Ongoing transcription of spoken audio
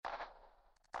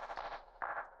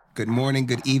Good morning,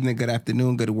 good evening, good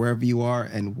afternoon, good wherever you are,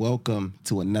 and welcome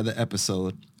to another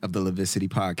episode of the Levicity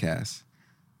Podcast.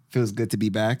 Feels good to be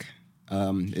back.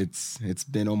 It's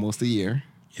been almost a year.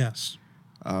 Yes.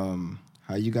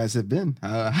 How you guys have been?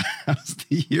 How's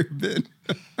the year been?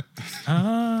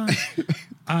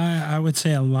 I would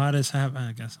say a lot has happened.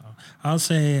 I guess I'll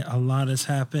say a lot has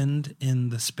happened in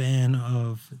the span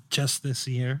of just this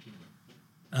year.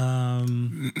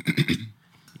 Yeah,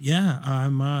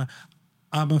 I'm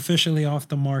officially off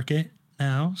the market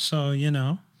now, so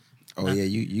Oh yeah,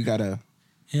 you gotta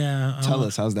yeah. tell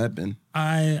us how's that been?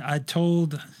 I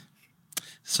told.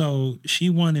 So she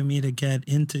wanted me to get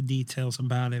into details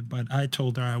about it, but I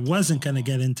told her I wasn't going to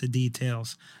get into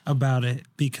details about it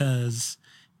because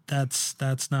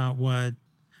that's not what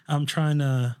I'm trying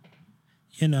to,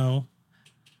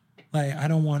 like I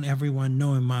don't want everyone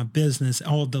knowing my business,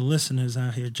 all the listeners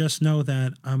out here. Just know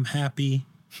that I'm happy,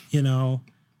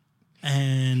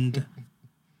 and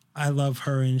I love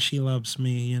her and she loves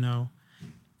me,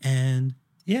 And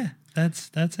yeah, that's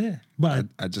it. But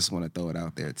I just want to throw it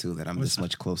out there too that I'm this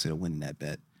much closer to winning that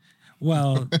bet.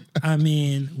 well, I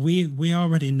mean, we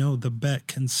already know the bet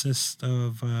consists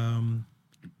of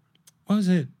what was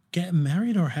it? Getting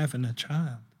married or having a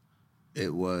child?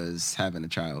 It was having a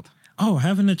child. Oh,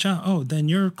 having a child. Oh, then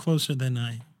you're closer than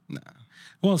I. Nah.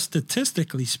 Well,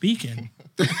 statistically speaking,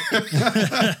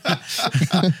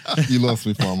 You lost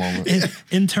me for a moment.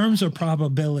 in terms of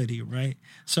probability, right?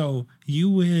 So you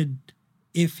would,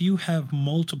 if you have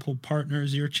multiple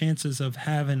partners, your chances of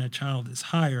having a child is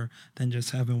higher than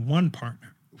just having one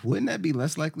partner. Wouldn't that be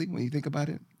less likely when you think about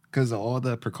it? Because of all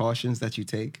the precautions that you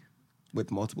take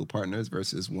with multiple partners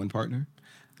versus one partner?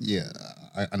 Yeah,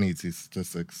 I need these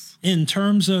statistics. In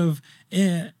terms of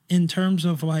like,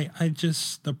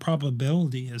 the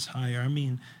probability is higher. I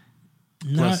mean,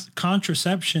 Plus-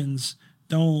 contraceptions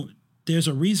don't. There's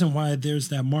a reason why there's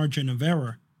that margin of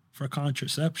error for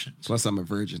contraceptions. Plus, I'm a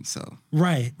virgin, so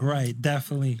Right,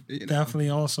 definitely, You know. definitely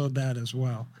also that as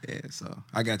well. yeah. So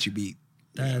I got you beat.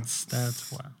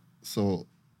 That's wow. So,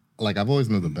 like, I've always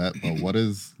knew the bet, but what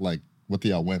do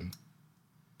y'all win?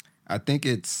 I think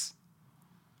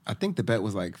the bet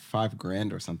was like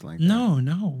 $5,000 or something like that. No,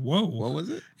 whoa. What was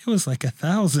it? It was like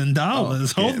 $1,000. Oh,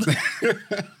 Hold on.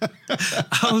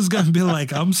 I was gonna be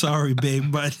like, I'm sorry,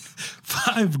 babe, but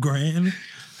 $5,000.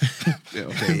 Yeah,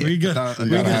 okay. We got- $1,000. You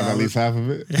gotta have at least half of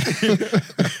it.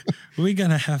 We're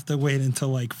gonna have to wait until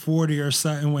like 40 or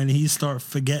something when he start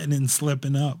forgetting and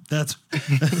slipping up. That's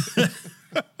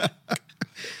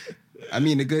I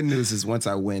mean, the good news is once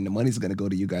I win, the money's gonna go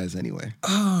to you guys anyway,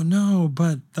 oh no,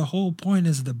 but the whole point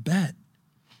is the bet.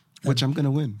 which I'm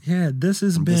gonna win. Yeah, this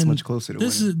has I'm been this much closer to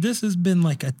winning. this has been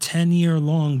like a 10-year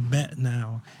long bet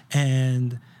now,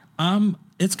 and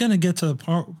it's gonna get to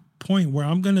the point where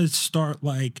I'm gonna start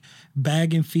like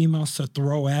bagging females to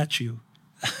throw at you.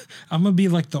 I'm gonna be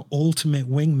like the ultimate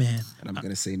wingman. And I'm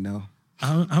gonna say no.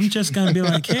 I'm just gonna be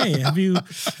like, hey, have you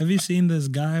seen this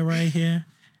guy right here?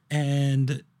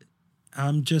 And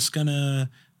I'm just gonna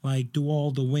like do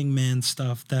all the wingman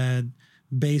stuff that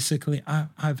basically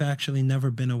I've actually never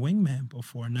been a wingman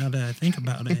before. Now that I think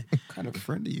about it, What kind of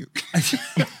friend are you?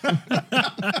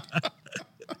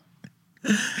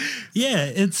 yeah,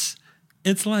 it's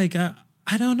like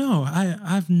I don't know.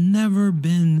 I've never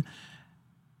been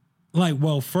like,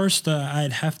 well, first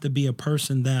I'd have to be a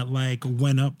person that like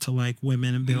went up to like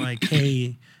women and be like,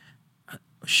 hey,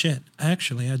 shit,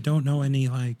 actually, I don't know any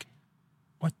like,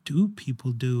 what do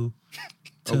people do?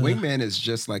 A wingman is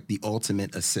just like the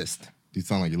ultimate assist. You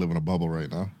sound like you live in a bubble right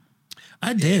now.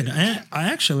 I did.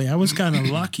 I was kind of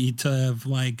lucky to have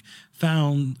like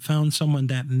found someone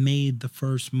that made the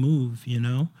first move,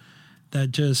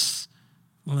 that just,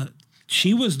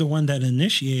 she was the one that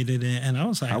initiated it. And I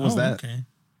was like, How was that? Okay.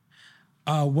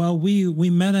 Well, we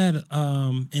met at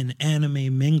an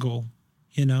anime mingle,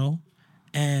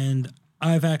 and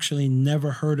I've actually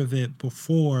never heard of it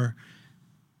before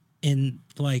in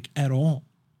like at all.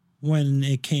 When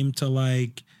it came to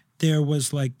like, there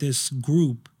was like this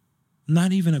group,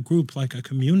 not even a group, like a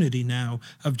community now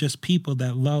of just people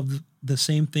that love the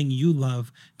same thing you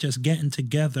love, just getting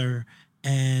together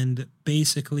and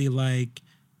basically like,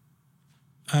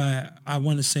 I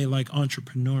want to say like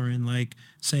entrepreneur and like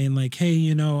saying like,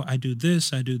 hey, I do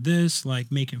this,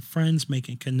 like making friends,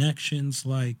 making connections,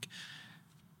 like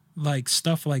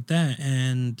stuff like that.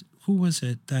 And who was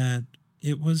it that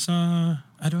it was? I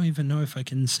don't even know if I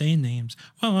can say names.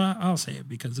 Well, I'll say it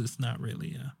because it's not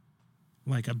really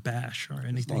like a bash or As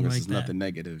anything long as like it's that. nothing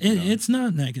negative. It's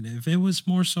not negative. It was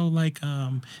more so like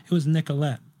it was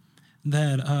Nicolette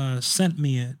that sent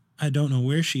me it. I don't know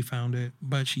where she found it,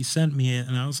 but she sent me it,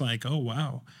 and I was like, oh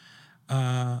wow.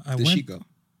 Did she go?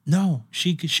 No,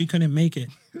 she couldn't make it.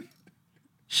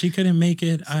 She couldn't make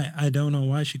it. I don't know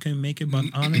why she couldn't make it, but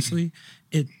honestly,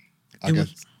 I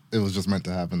guess it was just meant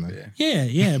to happen then.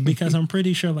 yeah, because I'm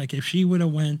pretty sure like if she would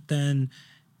have went, then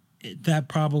that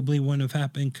probably wouldn't have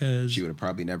happened because She would have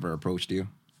probably never approached you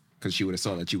because she would have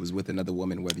saw that you was with another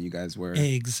woman, whether you guys were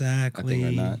exactly a thing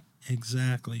or not.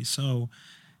 Exactly. So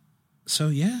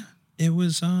yeah, it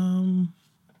was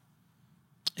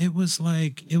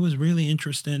really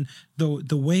interesting.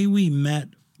 The way we met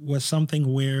was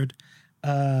something weird.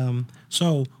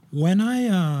 So when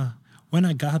I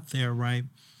got there, right,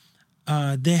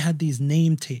 they had these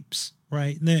name tapes,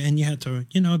 right? And you had to,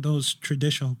 those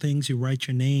traditional things, you write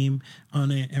your name on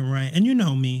it and write, and y'all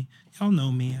know me.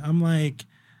 I'm like,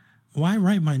 why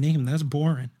write my name? That's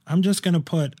boring. I'm just going to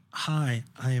put, hi,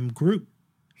 I am Groot.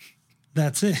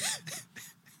 That's it.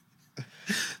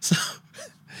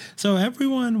 So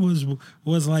everyone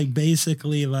was like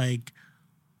basically like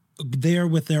there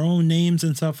with their own names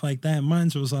and stuff like that. Mine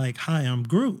was like, hi, I'm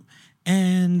Groot.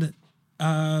 And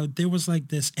there was like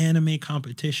this anime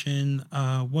competition.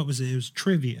 What was it? It was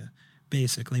trivia,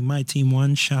 basically. My team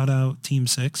won. Shout out Team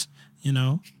 6,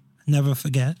 never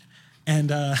forget.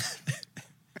 And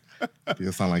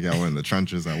You sound like y'all were in the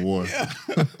trenches at war.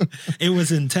 it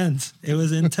was intense. It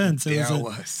was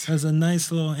was. It was a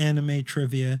nice little anime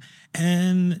trivia.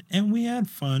 And we had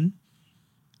fun.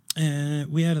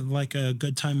 And we had like a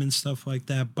good time and stuff like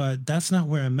that. But that's not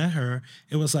where I met her.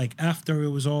 It was like after it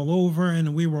was all over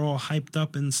and we were all hyped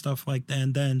up and stuff like that.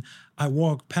 And then I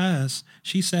walked past.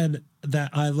 She said that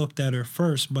I looked at her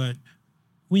first, but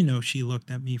we know she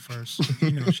looked at me first.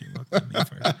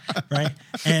 Right?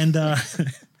 And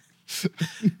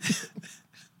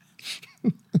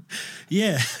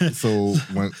yeah. So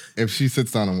if she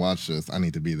sits down and watches this, I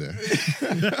need to be there.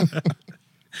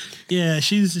 Yeah,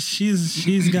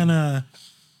 she's gonna.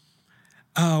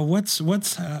 What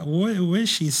does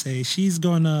she say? She's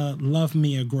gonna love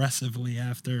me aggressively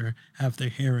after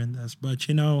hearing this. But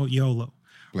YOLO,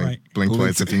 right? Blink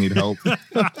twice if you need help.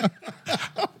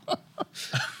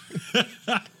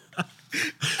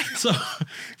 So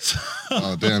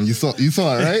Oh damn, you saw it,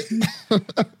 right?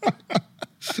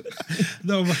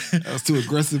 no, That was too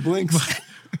aggressive blinks.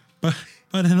 but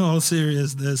in all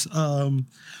seriousness,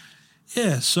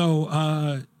 yeah.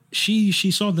 So she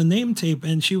saw the name tape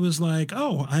and she was like,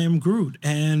 "Oh, I am Groot,"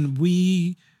 and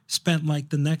we spent like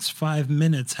the next 5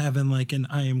 minutes having like an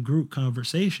I am Groot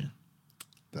conversation.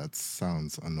 That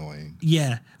sounds annoying.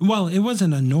 Yeah. Well, it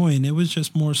wasn't annoying. It was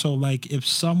just more so like if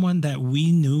someone that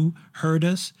we knew heard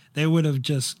us, they would have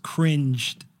just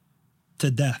cringed to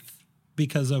death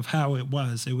because of how it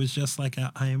was. It was just like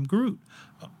I am Groot.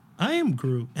 I am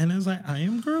Groot. And it was like, I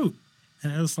am Groot.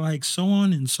 And it was like so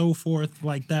on and so forth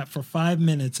like that for 5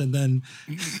 minutes. And then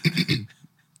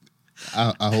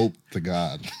I hope to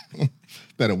God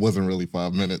that it wasn't really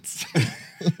 5 minutes.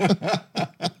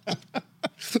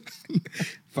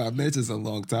 5 minutes is a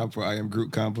long time for I am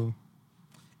Groot combo.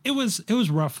 it was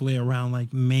roughly around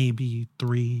like maybe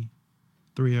three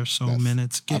or so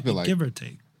minutes, I feel like give or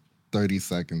take. 30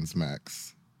 seconds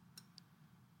max.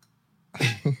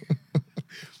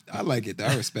 I like it.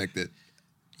 I respect it.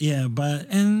 Yeah, but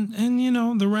and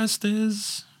the rest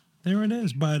is there it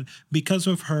is. But because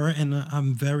of her, and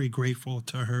I'm very grateful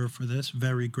to her for this,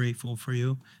 very grateful for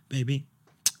you, baby.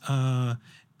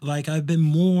 Like I've been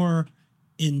more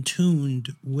in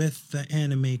tuned with the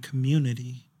anime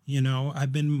community.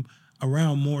 I've been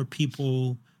around more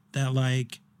people that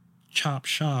like chop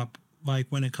shop, like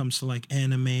when it comes to like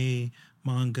anime,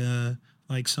 manga,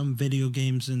 like some video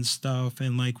games and stuff,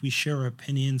 and like we share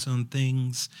opinions on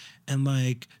things. And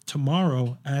like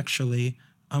tomorrow, actually,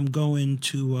 I'm going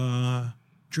to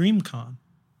DreamCon,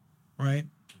 right?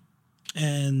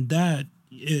 And that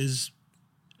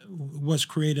was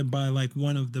created by like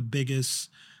one of the biggest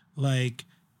like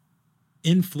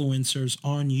influencers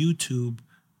on YouTube,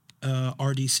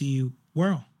 RDC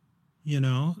World.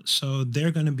 So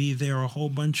they're going to be there, a whole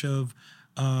bunch of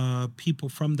people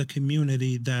from the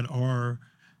community that are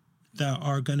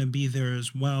going to be there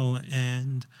as well,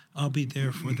 and I'll be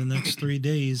there for the next 3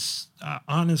 days.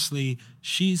 Honestly,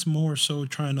 she's more so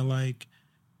trying to like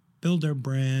build her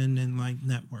brand and like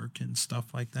network and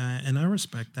stuff like that, and I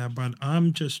respect that, but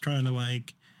I'm just trying to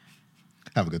like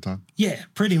have a good time. Yeah,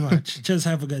 pretty much. Just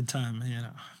have a good time,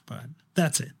 but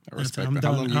that's it. I respect that.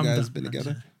 How long you guys been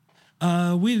together?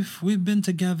 We've been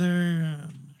together.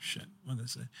 What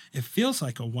is it? It feels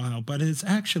like a while, but it's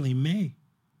actually May.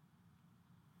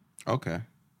 Okay.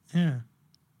 Yeah.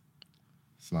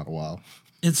 It's not a while.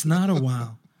 It's not a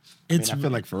while. It's I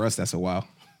feel like for us, that's a while.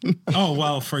 oh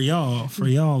well for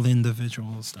y'all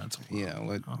individuals, that's a Yeah.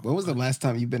 What was the last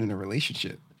time you've been in a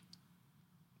relationship?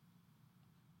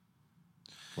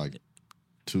 Like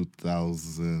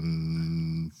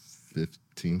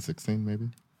 2015, 16, maybe.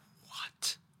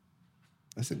 what?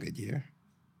 That's a good year.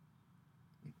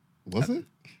 Was it?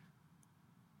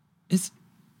 It's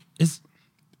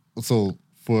So,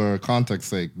 for context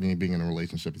sake, me being in a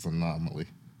relationship is an anomaly.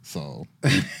 So,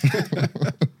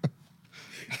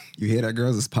 You hear that,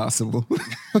 girls? It's possible.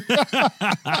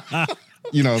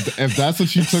 if that's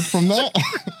what you took from that,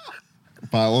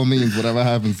 by all means, whatever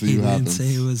happens to he you didn't happens.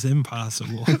 say it was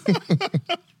impossible.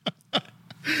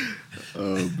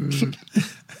 Oh, man.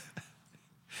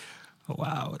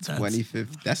 Wow, that's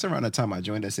 25th. That's around the time I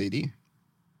joined SAD.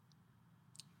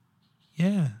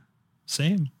 yeah,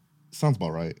 same. Sounds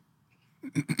about right.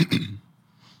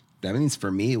 That means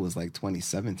for me, it was like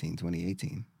 2017,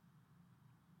 2018.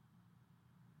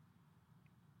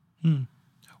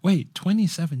 Wait,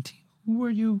 2017. Who were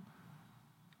you?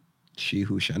 She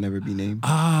who shall never be named.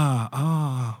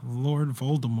 Lord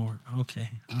Voldemort. Okay,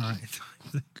 all right.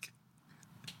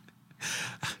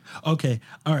 Okay,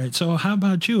 all right. So how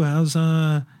about you? How's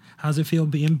it feel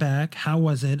being back? How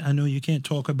was it? I know you can't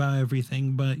talk about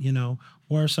everything, but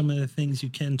what are some of the things you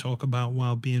can talk about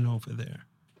while being over there?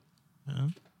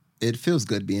 It feels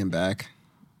good being back.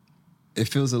 It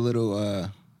feels a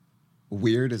little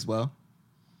weird as well.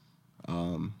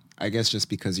 I guess just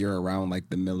because you're around like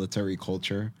the military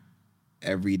culture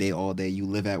every day, all day. You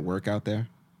live at work out there.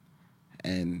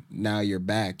 And now you're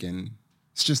back and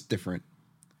it's just different.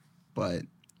 But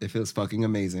it feels fucking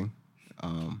amazing.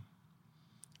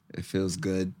 It feels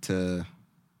good to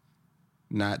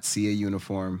not see a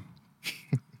uniform.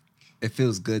 It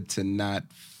feels good to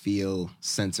not feel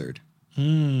censored.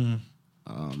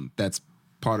 That's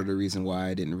part of the reason why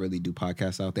I didn't really do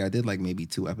podcasts out there. I did like maybe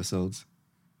 2 episodes,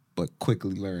 but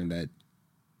quickly learned that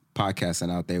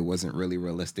podcasting out there wasn't really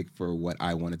realistic for what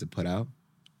I wanted to put out.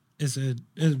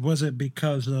 Was it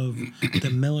because of the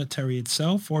military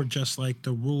itself, or just like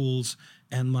the rules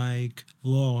and like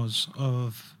laws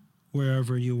of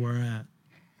wherever you were at?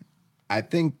 I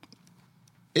think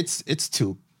it's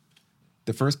 2.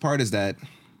 The first part is that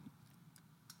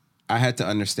I had to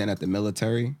understand that the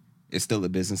military is still a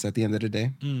business at the end of the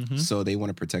day. Mm-hmm. So they want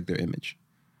to protect their image.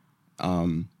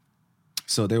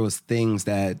 So there was things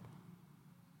that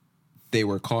they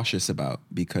were cautious about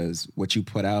because what you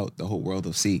put out, the whole world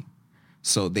will see.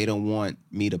 So they don't want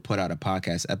me to put out a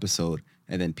podcast episode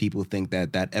and then people think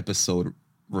that that episode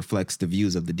reflects the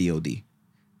views of the DOD.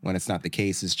 When it's not the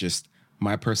case, it's just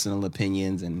my personal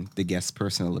opinions and the guest's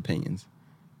personal opinions.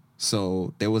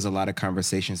 So there was a lot of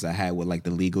conversations I had with like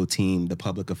the legal team, the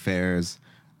public affairs,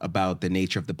 about the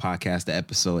nature of the podcast, the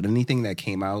episode, anything that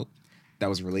came out that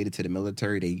was related to the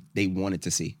military, they wanted to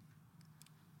see.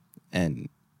 And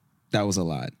that was a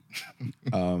lot.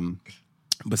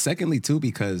 But secondly, too,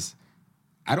 because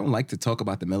I don't like to talk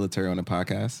about the military on a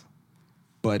podcast.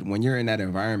 But when you're in that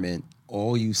environment,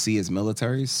 all you see is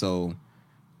military. So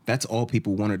that's all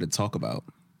people wanted to talk about.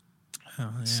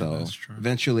 Oh, yeah, so that's true.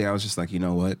 Eventually I was just like, you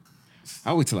know what?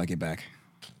 I'll wait till I get back.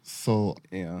 So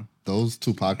Yeah. those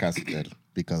 2 podcasts you did,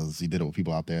 because you did it with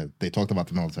people out there, they talked about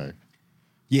the military.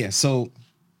 Yeah. So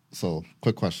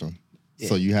Quick question. Yeah.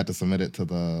 So you had to submit it to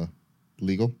the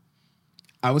legal?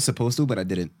 I was supposed to, but I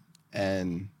didn't.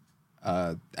 And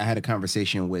I had a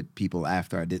conversation with people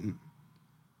after I didn't.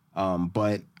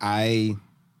 But I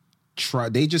try.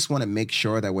 They just want to make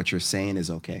sure that what you're saying is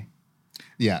okay.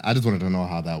 Yeah, I just wanted to know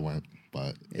how that went.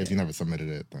 But if you never submitted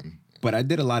it, then... But I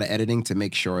did a lot of editing to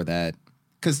make sure that...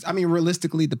 Because, I mean,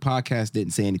 realistically, the podcast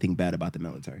didn't say anything bad about the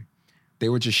military. They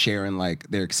were just sharing, like,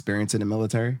 their experience in the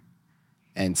military.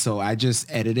 And so I just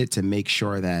edited to make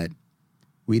sure that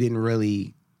we didn't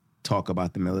really talk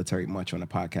about the military much on the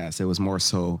podcast. It was more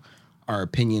so our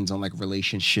opinions on, like,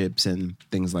 relationships and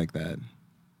things like that.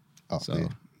 Oh, So...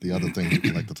 the other things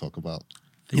you like to talk about.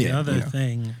 The other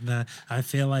thing that I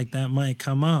feel like that might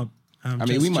come up. I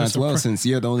mean, we might as well, since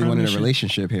you're the only one in a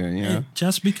relationship here. Yeah.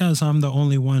 Just because I'm the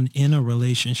only one in a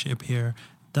relationship here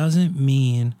doesn't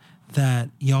mean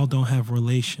that y'all don't have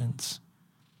relations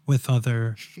with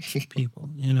other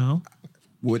people,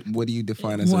 What do you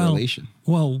define as a relation?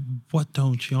 Well, what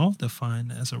don't y'all define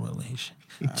as a relation?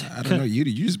 I don't know. You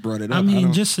just brought it up. I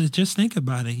mean, just think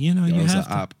about it. You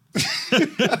have to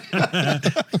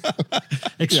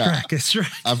extract.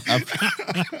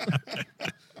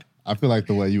 I feel like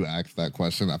the way you asked that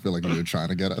question, I feel like you were trying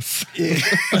to get us. Yeah.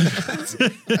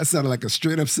 That sounded like a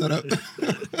straight up setup.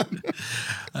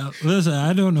 Listen,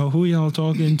 I don't know who y'all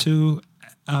talking to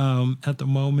at the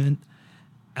moment.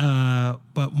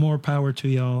 But more power to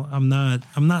y'all. I'm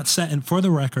not setting, for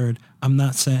the record, I'm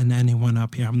not setting anyone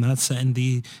up here. I'm not setting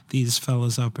these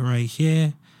fellas up right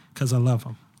here because I love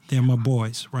them. They're my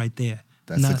boys right there.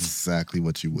 That's Not- exactly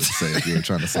what you would say if you were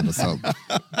trying to set us up.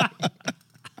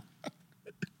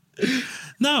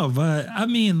 No, but I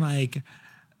mean, like,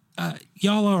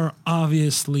 y'all are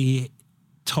obviously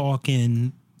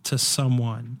talking to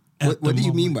someone. What do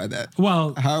you mean by that?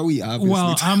 Well, How are we obviously?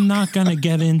 well, I'm not gonna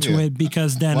get into Yeah. it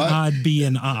because then Why- I'd be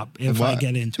an op if I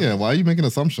get into Yeah, it. why are you making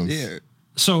assumptions? yeah.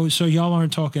 So y'all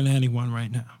aren't talking to anyone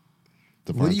right now.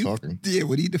 Define What do you? talking. Yeah.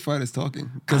 What do you define as talking?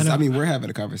 Because I I don't- mean, we're having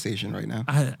a conversation right now.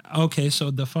 Okay, so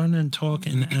defining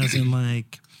talking as in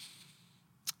like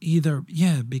either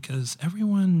because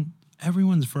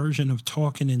everyone's version of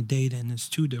talking and dating is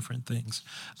two different things.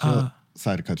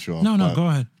 Sorry to cut you off. No, but go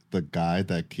ahead. The guy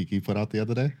that Kiki put out the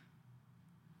other day,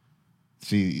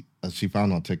 she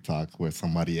found on TikTok where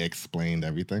somebody explained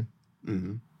everything,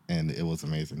 and it was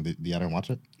amazing. Did you ever watch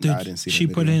it? No, I didn't see that She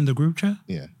put it video. in the group chat?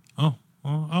 Yeah. Oh,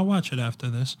 well, I'll watch it after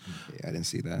this. Yeah, I didn't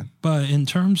see that. But in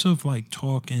terms of like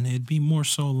talking, it'd be more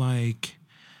so like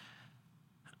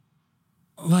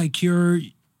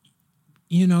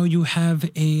you have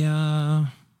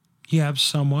you have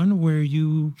someone where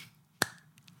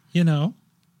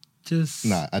just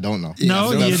Nah, I don't know.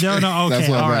 no, Yeah, you that's- don't know. Okay, that's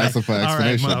why all we're right, asking for all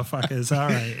right, explanation.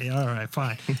 motherfuckers. All right,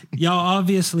 fine. Y'all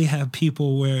obviously have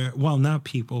people where, well, not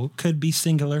people, could be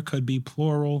singular, could be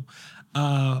plural,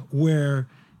 where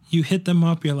you hit them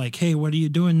up. You're like, hey, what are you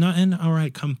doing? Nothing. All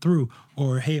right, come through.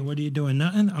 Or hey, what are you doing?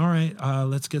 Nothing. All right,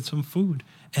 let's get some food.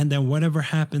 And then whatever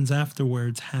happens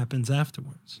afterwards happens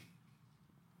afterwards.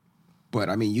 But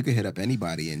I mean, you could hit up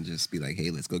anybody and just be like,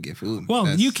 "Hey, let's go get food." Well,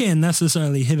 That's- you can't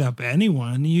necessarily hit up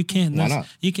anyone. You can't. Why not?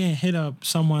 You can't hit up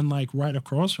someone like right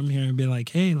across from here and be like,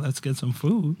 "Hey, let's get some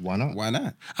food." Why not? Why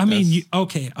not? I mean, That's-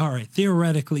 okay, all right.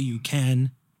 Theoretically, you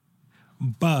can,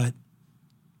 but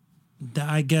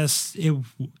I guess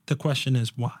the question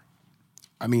is why.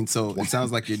 I mean, so it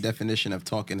sounds like your definition of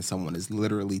talking to someone is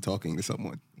literally talking to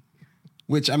someone.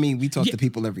 Which I mean, we talk Yeah. to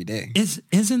people every day.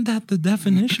 Isn't that the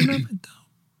definition of it though?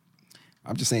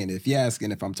 I'm just saying, if you're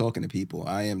asking if I'm talking to people,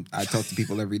 I talk to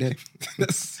people every day.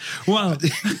 That's, Well,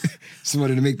 just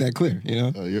wanted to make that clear.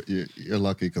 You know, You're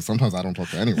lucky because sometimes I don't talk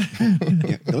to anyone.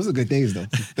 yeah, those are good days though.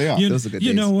 They are. Those are good you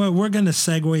days. know what? We're gonna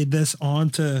segue this on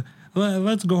to.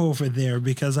 Let's go over there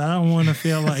because I don't want to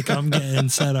feel like I'm getting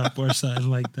set up or something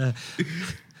like that.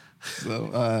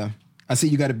 So I see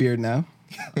you got a beard now.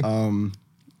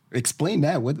 Explain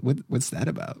that. What's that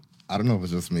about? I don't know if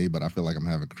it's just me, but I feel like I'm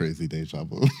having crazy deja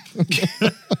vu.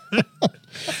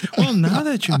 Well, now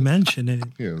that you mention it,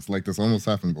 Yeah, it's like this almost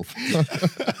happened before.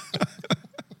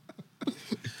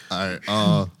 All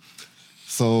right.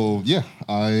 So yeah,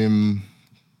 I'm.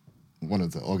 What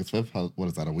is it? August 5th? What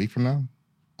is that? A week from now,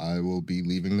 I will be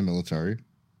leaving the military.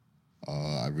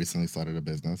 I recently started a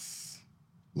business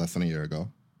less than a year ago,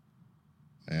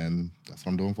 and that's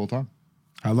what I'm doing full time.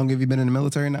 How long have you been in the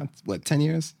military now? What, 10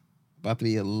 years? About to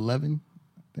be 11,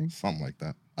 I think. Something like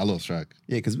that. I lost track.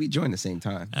 Yeah, because we joined the same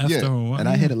time. after Yeah, a while, And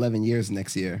I hit 11 years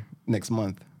next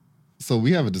month. So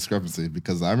we have a discrepancy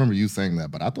because I remember you saying that,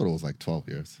 but I thought it was like 12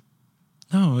 years.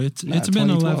 no, it's Nah, it's been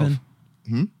 2012.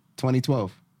 11.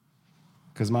 2012.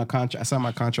 Because I signed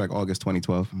my contract August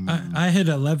 2012. I hit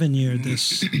 11 year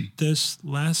this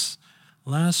last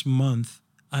month.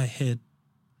 I hit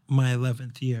my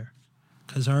 11th year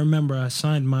because I remember I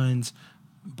signed mines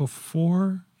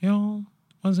before y'all.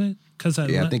 Was it? Because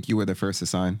Yeah, I think you were the first to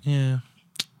sign. yeah.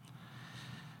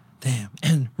 Damn,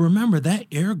 and remember that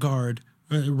Air Guard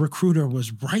recruiter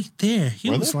was right there. He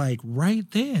Were was there? like right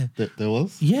there. There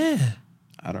was? Yeah.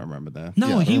 I don't remember that. No,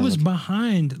 Yeah, I he don't was remember.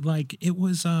 behind. Like it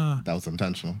was. That was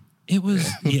intentional. It was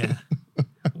yeah.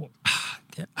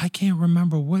 I can't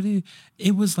remember what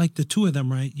it was like the two of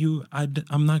them, right?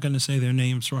 I'm not going to say their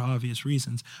names for obvious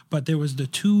reasons, but there was the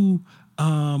two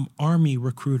army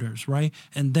recruiters, right?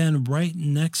 And then right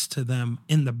next to them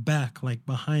in the back, like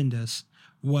behind us,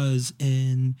 was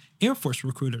an Air Force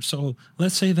recruiter. So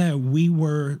let's say that we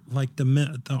were like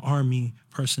the army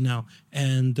personnel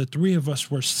and the three of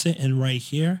us were sitting right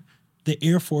here. The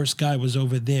Air Force guy was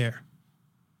over there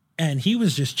and he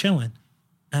was just chilling.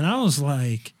 And I was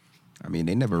like, I mean,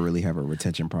 they never really have a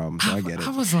retention problem, so I get it.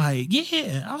 I was like,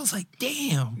 yeah. I was like,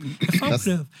 damn. If I would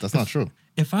have, That's not true.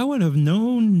 if I would have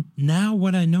known now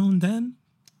what I known then,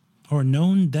 or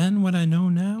known then what I know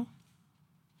now.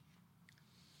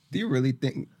 Do you really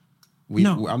think?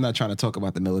 No. I'm not trying to talk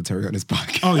about the military on this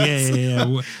podcast. Oh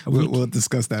yeah. We'll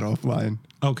discuss that offline.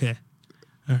 Okay.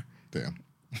 Damn.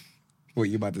 What,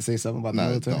 you about to say something about the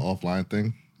Nah, the military? offline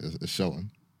thing is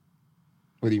showing.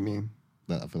 What do you mean?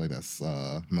 I feel like that's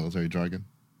military jargon.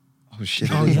 Oh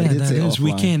shit! Oh it is. I yeah, did that say is.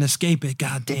 We offline. can't escape it.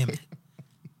 God damn it.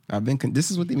 I've been.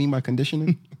 This is what they mean by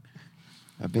conditioning.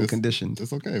 I've been conditioned.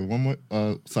 It's okay.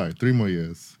 3 more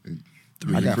years.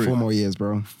 I got Free. 4 more years,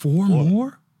 bro. Four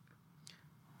more?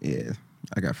 Yeah,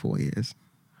 I got 4 years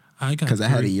I got because I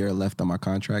had a 3. year left on my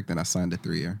contract and I signed a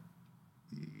 3-year.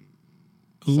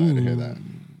 Sorry to hear that.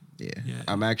 Yeah.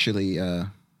 I'm actually.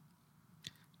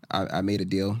 I made a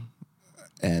deal,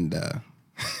 and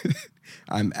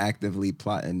I'm actively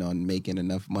plotting on making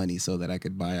enough money so that I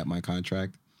could buy out my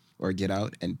contract or get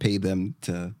out and pay them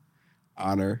to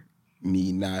honor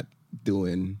me not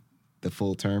doing the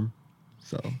full term.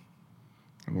 So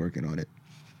I'm working on it.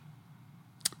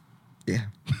 Yeah.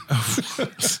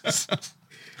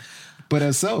 But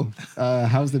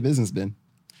how's the business been?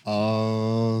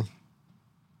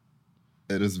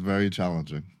 It is very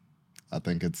challenging. I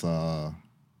think it's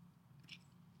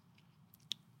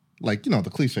like, the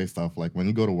cliche stuff. Like when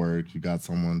you go to work, you got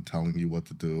someone telling you what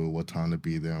to do, what time to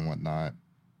be there and whatnot.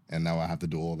 And now I have to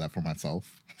do all that for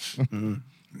myself.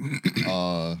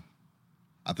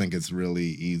 I think it's really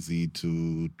easy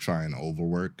to try and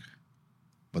overwork,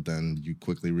 but then you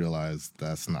quickly realize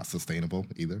that's not sustainable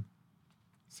either.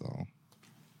 So,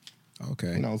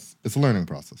 Okay. it's a learning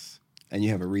process. And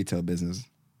you have a retail business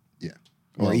Yeah.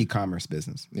 or e-commerce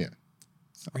business. Yeah.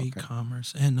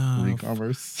 E-commerce. And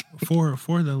E-commerce.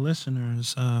 for the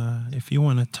listeners, if you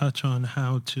want to touch on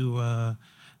how to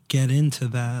get into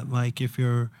that, like if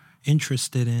you're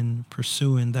interested in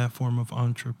pursuing that form of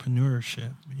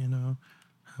entrepreneurship,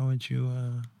 how would you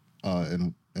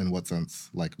In what sense?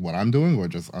 Like what I'm doing or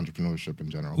just entrepreneurship in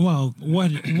general? well,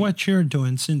 what you're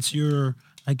doing, since you're,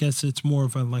 I guess it's more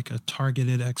of a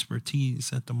targeted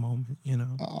expertise at the moment, I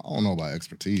don't know about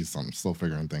expertise. I'm still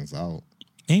figuring things out.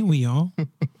 Ain't we all?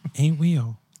 Ain't we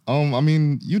all? I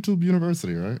mean, YouTube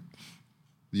University, right?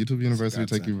 YouTube University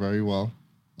Gotcha. take you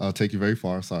very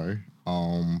far, sorry.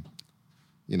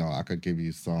 I could give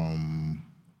you some,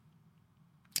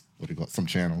 some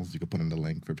channels you could put in the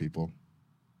link for people.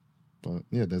 But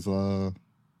yeah, there's no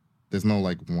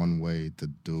one way to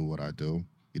do what I do.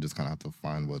 You just kind of have to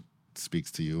find what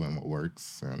speaks to you and what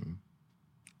works and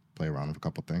play around with a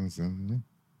couple things. And yeah.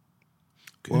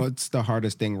 Well, it's the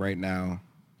hardest thing right now,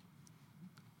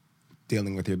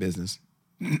 dealing with your business.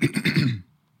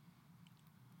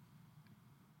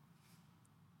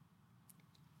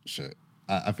 Shit.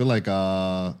 I feel like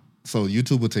so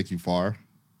YouTube will take you far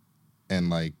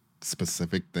and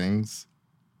specific things,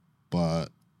 but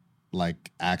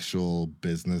actual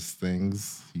business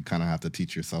things you kind of have to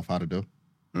teach yourself how to do.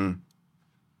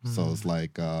 So it's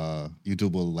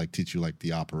YouTube will teach you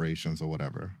the operations or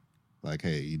whatever.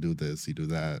 Hey, you do this, you do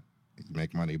that, you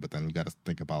make money, but then you got to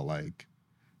think about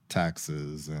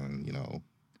taxes and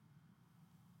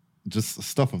just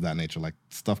stuff of that nature,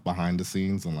 stuff behind the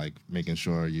scenes and making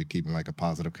sure you're keeping a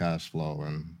positive cash flow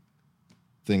and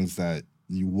things that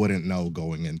you wouldn't know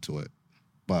going into it,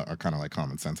 but are kind of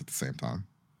common sense at the same time.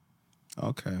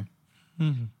 Okay.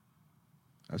 Mm-hmm.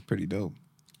 That's pretty dope.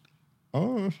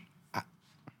 Oh,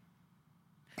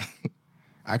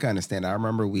 I can understand. I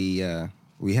remember we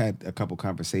had a couple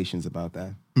conversations about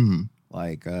that. mm-hmm.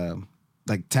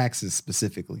 Like taxes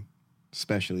specifically,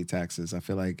 especially taxes. I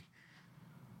feel like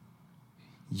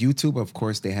YouTube, of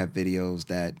course, they have videos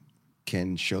that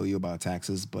can show you about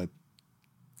taxes, but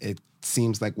it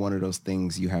seems like one of those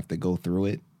things you have to go through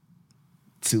it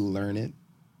to learn it.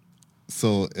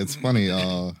 So it's funny.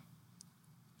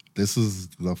 This is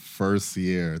the first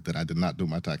year that I did not do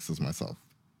my taxes myself.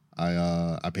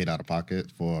 I paid out of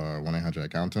pocket for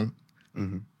 1-800-ACCOUNTANT.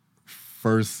 Mm-hmm.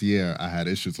 First year, I had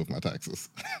issues with my taxes.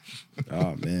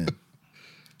 Oh, man.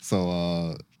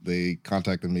 So they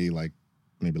contacted me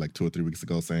maybe 2 or 3 weeks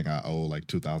ago saying I owe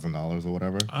 $2,000 or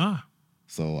whatever. Ah,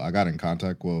 So I got in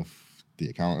contact with the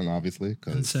accountant, obviously, and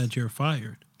because said you're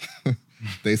fired.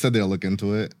 they said they'll look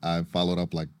into it. I followed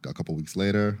up a couple weeks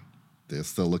later. They're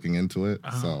still looking into it.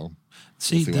 So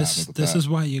See, see what happens with this that. is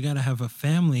why you got to have a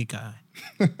family guy,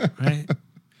 right?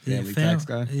 Family tax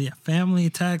guy? Yeah, family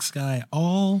tax guy.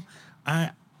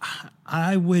 I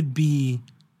would be,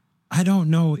 I don't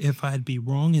know if I'd be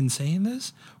wrong in saying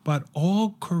this, but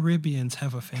all Caribbeans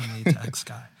have a family tax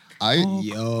guy.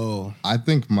 I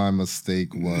think my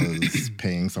mistake was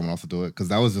paying someone else to do it because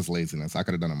that was just laziness. I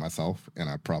could have done it myself, and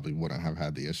I probably wouldn't have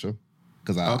had the issue.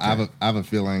 Because I have a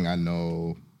feeling I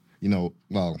know,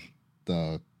 well,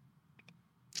 the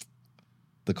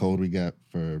code we get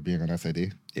for being on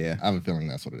SAD. Yeah. I have a feeling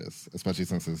that's what it is, especially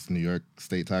since it's New York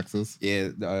state taxes. Yeah,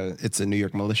 it's a New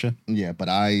York militia. Yeah, but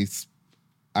I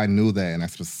knew that, and I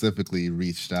specifically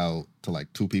reached out to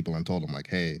 2 people and told them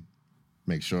hey,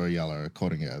 make sure y'all are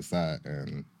coding it as that.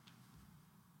 And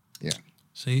yeah.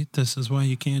 See, this is why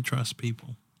you can't trust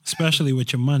people, especially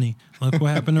with your money. Look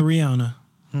what happened to Rihanna.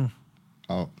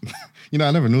 Oh,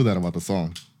 I never knew that about the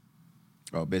song.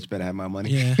 Oh, bitch, better have my money.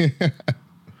 Yeah.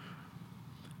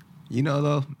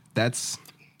 Though,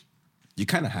 you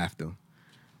kind of have to.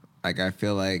 Like, I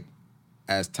feel like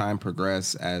as time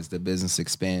progresses, as the business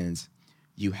expands,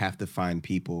 you have to find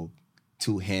people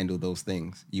to handle those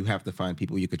things. You have to find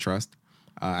people you could trust.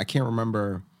 I can't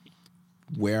remember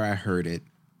where I heard it,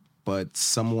 but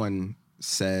someone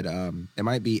said, it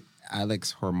might be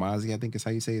Alex Hormozzi, I think is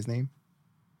how you say his name.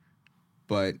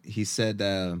 But he said,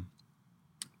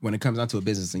 when it comes down to a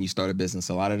business and you start a business,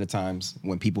 a lot of the times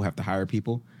when people have to hire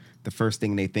people, the first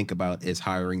thing they think about is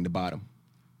hiring the bottom,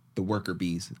 the worker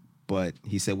bees. But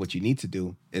he said what you need to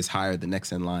do is hire the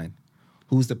next in line.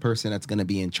 Who's the person that's going to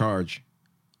be in charge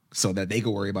so that they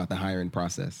can worry about the hiring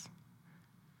process?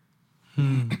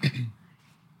 And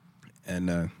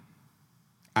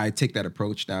I take that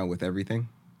approach now with everything.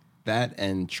 That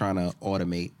and trying to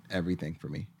automate everything for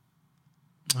me.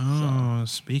 Oh,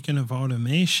 speaking of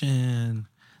automation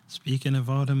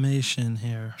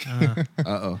here.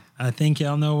 Uh-oh. I think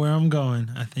y'all know where I'm going.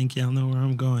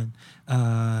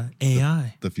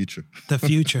 AI. The future. The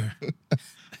future.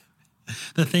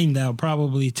 The thing that'll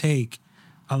probably take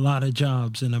a lot of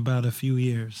jobs in about a few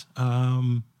years. I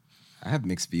have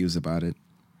mixed views about it.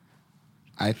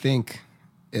 I think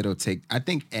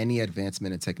any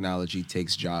advancement in technology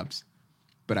takes jobs,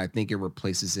 but I think it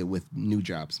replaces it with new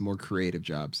jobs, more creative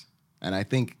jobs. And I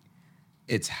think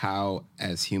it's how,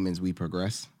 as humans, we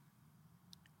progress.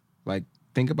 Like,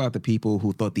 think about the people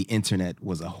who thought the internet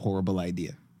was a horrible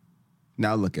idea.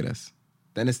 Now look at us.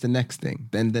 Then it's the next thing.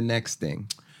 Then the next thing.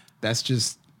 That's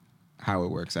just how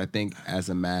it works. I think as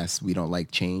a mass, we don't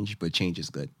like change, but change is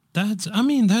good.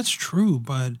 That's true,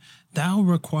 but it'll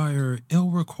require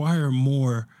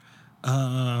more,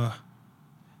 how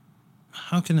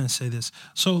can I say this?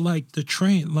 So like the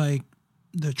training,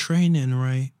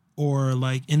 right? Or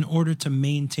like in order to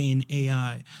maintain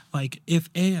AI, like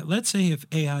let's say if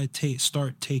AI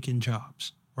start taking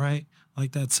jobs, right?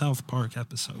 Like that South Park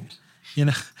episode,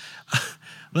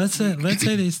 let's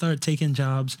say they start taking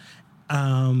jobs,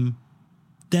 then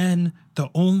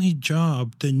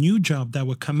the new job that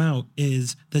would come out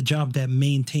is the job that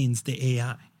maintains the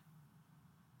AI.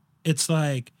 It's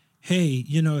like, hey,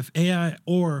 if AI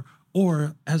or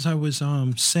as I was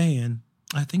saying,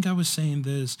 I think I was saying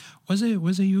this, was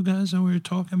it you guys that we were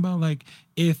talking about? Like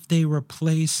if they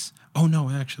replace, oh no,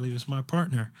 actually it was my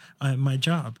partner, my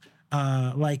job.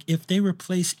 Like if they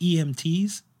replace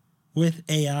EMTs with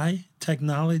AI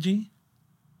technology,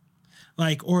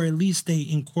 like, or at least they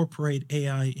incorporate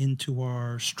AI into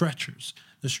our stretchers,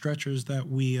 the stretchers that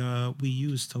we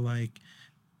use to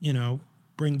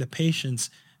bring the patients.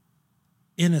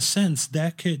 In a sense,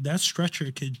 that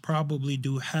stretcher could probably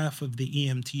do half of the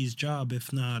EMT's job,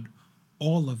 if not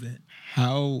all of it.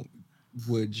 How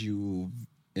would you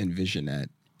envision that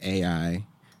AI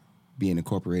being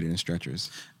incorporated in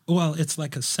stretchers? Well, it's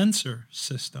like a sensor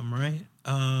system, right?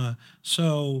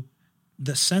 So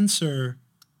the sensor,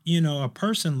 a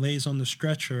person lays on the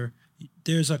stretcher.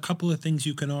 There's a couple of things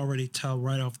you can already tell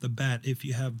right off the bat if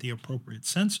you have the appropriate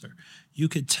sensor. You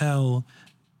could tell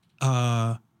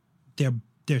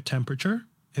their temperature,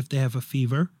 if they have a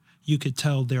fever. You could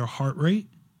tell their heart rate.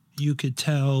 You could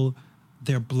tell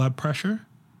their blood pressure.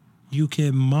 You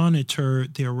can monitor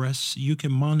their rest. You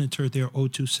can monitor their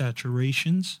O2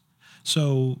 saturations.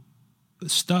 So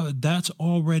that's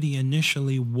already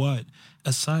initially what,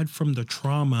 aside from the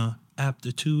trauma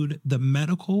aptitude, the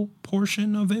medical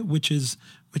portion of it, which is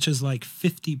like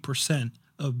 50%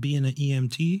 of being an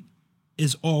EMT,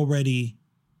 is already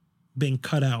been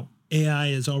cut out. AI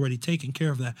is already taking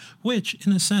care of that, which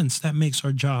in a sense that makes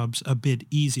our jobs a bit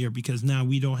easier because now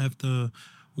we don't have to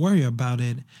worry about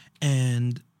it.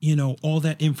 And, all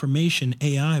that information,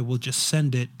 AI will just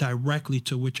send it directly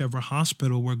to whichever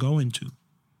hospital we're going to.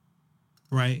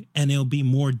 Right. And it'll be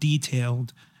more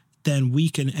detailed than we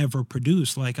can ever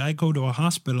produce. Like I go to a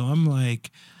hospital, I'm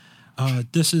like,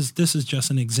 this is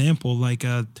just an example, like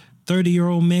a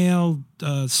 30-year-old male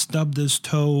stubbed his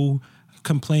toe,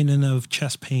 complaining of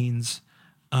chest pains,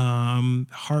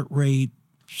 heart rate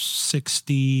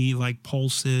 60, like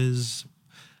pulses,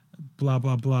 blah,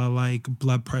 blah, blah, like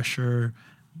blood pressure,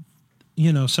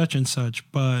 such and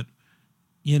such. But,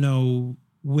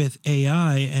 with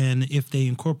AI, and if they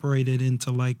incorporate it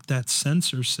into like that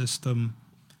sensor system,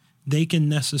 they can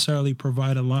necessarily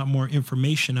provide a lot more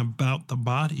information about the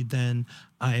body than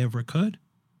I ever could.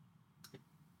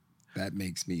 That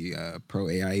makes me pro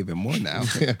AI even more now.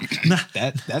 Yeah.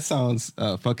 that sounds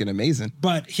fucking amazing.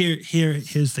 But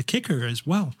here's the kicker as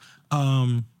well.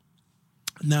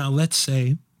 Now let's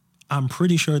say I'm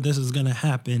pretty sure this is gonna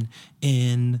happen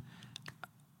in,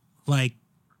 like,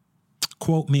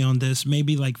 quote me on this,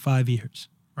 maybe like 5 years,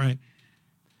 right?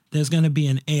 There's gonna be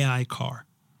an AI car.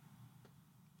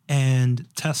 And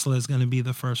Tesla is gonna be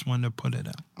the first one to put it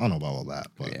out. I don't know about all that,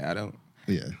 but Yeah, I don't.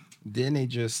 yeah.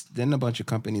 Didn't a bunch of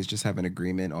companies just have an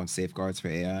agreement on safeguards for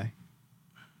AI?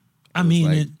 I was mean,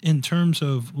 like- in terms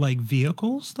of like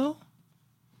vehicles, though,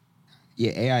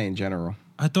 Yeah, AI in general.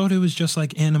 I thought it was just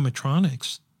like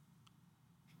animatronics.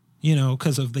 You know,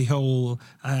 because of the whole,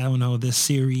 I don't know, this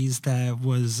series that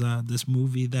was this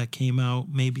movie that came out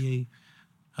maybe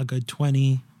a good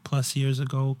 20 plus years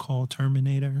ago called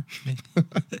Terminator.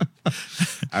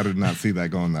 I did not see that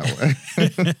going that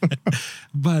way.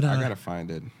 But I gotta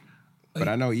find it. But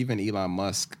I know even Elon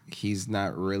Musk, he's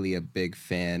not really a big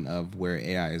fan of where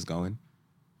AI is going.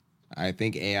 I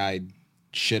think AI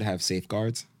should have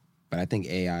safeguards, but I think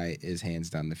AI is hands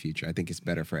down the future. I think it's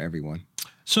better for everyone.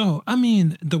 so, I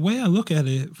mean, the way I look at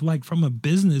it, like from a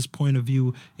business point of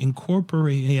view,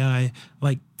 incorporate AI,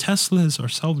 like Teslas are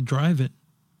self-driving.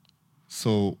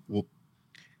 So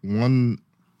one,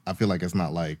 I feel like it's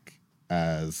not like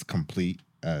as complete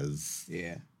as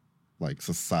Yeah. like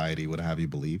society would have you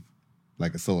believe.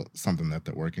 Like it's still something that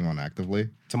they're working on actively.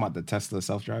 Talking about the Tesla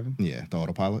self-driving? Yeah, the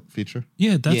autopilot feature.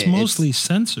 Yeah, that's Yeah, mostly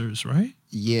sensors, right?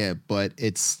 Yeah, but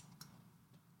it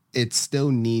still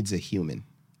needs a human.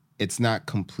 It's not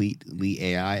completely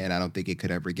AI, and I don't think it could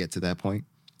ever get to that point.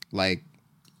 Like,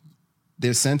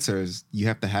 there's sensors. You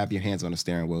have to have your hands on the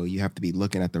steering wheel. You have to be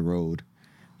looking at the road.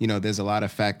 You know, there's a lot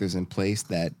of factors in place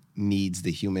that needs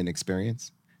the human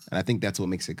experience, and I think that's what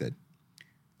makes it good.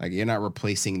 Like, you're not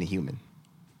replacing the human.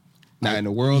 Now, in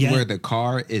a world Yeah. where the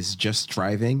car is just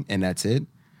driving and that's it,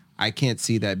 I can't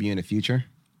see that being the future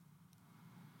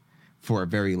for a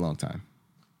very long time.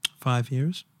 5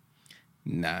 years.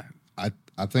 Nah.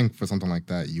 I think for something like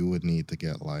that, you would need to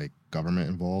get like government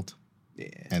involved, Yeah.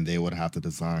 and they would have to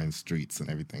design streets and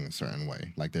everything a certain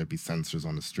way. Like there'd be sensors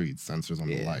on the streets, sensors on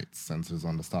the Yeah. lights, sensors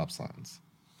on the stop signs.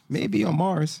 Maybe on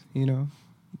Mars, you know.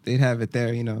 They'd have it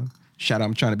there, you know. Shout out,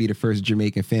 I'm trying to be the first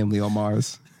Jamaican family on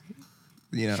Mars.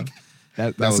 You know.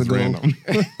 That's That a was goal. random.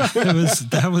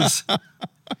 That was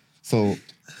So,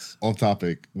 off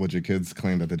topic, would your kids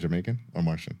claim that they're Jamaican or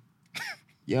Martian?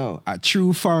 Yo, a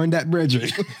true foreign that brethren.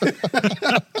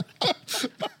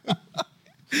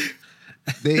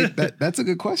 That's a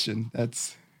good question.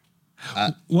 That's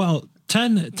well,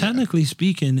 technically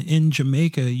speaking, in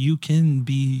Jamaica, you can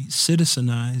be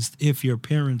citizenized if your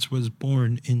parents was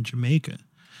born in Jamaica.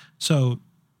 So,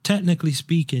 technically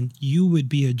speaking, you would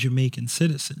be a Jamaican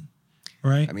citizen,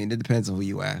 right? I mean, it depends on who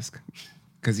you ask.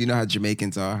 Because you know how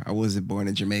Jamaicans are. I wasn't born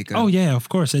in Jamaica. Oh yeah, of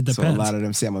course, it So a depends. lot of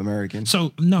them say I'm American.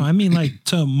 So no, I mean, like,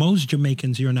 to most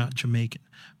Jamaicans, you're not Jamaican,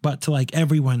 but to like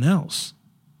everyone else,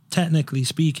 technically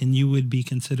speaking, you would be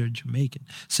considered Jamaican.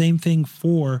 Same thing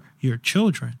for your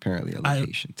children. Apparently a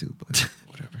location too, but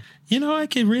whatever. You know, I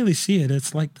can really see it.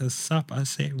 It's like the sup I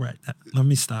say right now. Let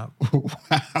me stop.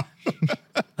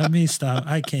 Let me stop.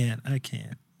 I can't.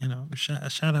 You know,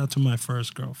 shout out to my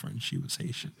first girlfriend. She was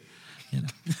Haitian. You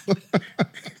know.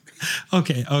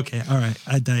 Okay. All right.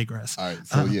 I digress. All right.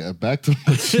 So, yeah, back to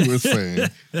what you were saying.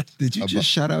 Did you just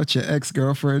shout out your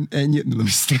ex-girlfriend and you let me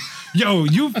stop. Yo,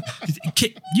 you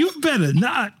better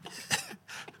not.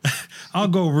 I'll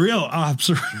go real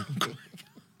ops.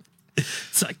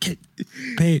 It's like,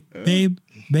 babe,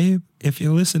 if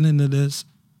you're listening to this,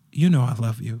 you know I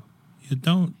love you. You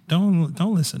don't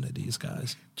listen to these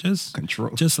guys. Just Control.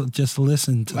 Just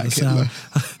listen to Like the sound.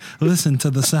 Listen to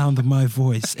the sound of my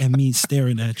voice and me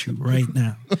staring at you right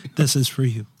now. This is for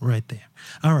you right there.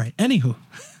 All right. Anywho.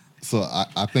 So,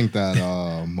 I think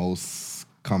that most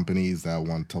companies that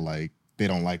want to like, they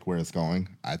don't like where it's going.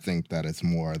 I think that it's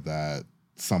more that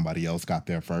somebody else got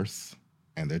there first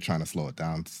and they're trying to slow it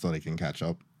down so they can catch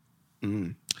up.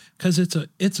 Because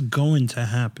it's going to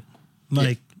happen.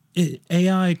 Like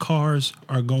AI cars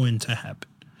are going to happen.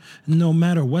 No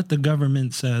matter what the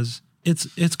government says,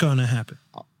 it's going to happen.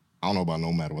 I don't know about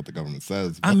no matter what the government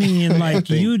says. I but mean, like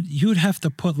think- you'd have to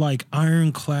put like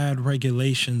ironclad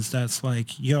regulations. That's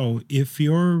like, yo, if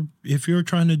you're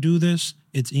trying to do this,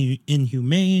 it's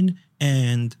inhumane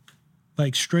and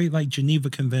like straight like Geneva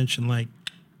Convention, like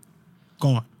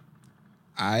gone.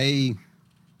 I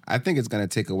think it's gonna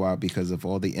take a while because of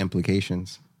all the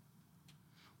implications.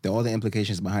 All the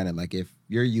implications behind it. Like if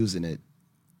you're using it,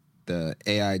 the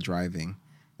AI driving,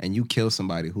 and you kill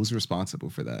somebody, who's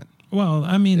responsible for that? Well,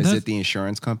 I mean, Is that's, it the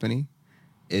insurance company?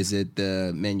 Is it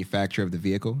the manufacturer of the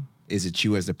vehicle? Is it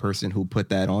you as the person who put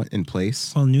that on in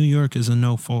place? Well, New York is a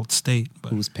no-fault state, but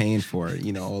Who's paying for it?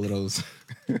 You know, all of those,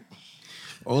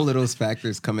 all of those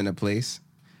factors come into place,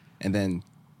 and then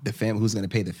the family. Who's going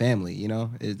to pay the family? You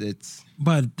know, it's.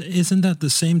 but isn't that the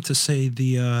same to say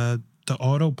the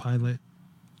autopilot,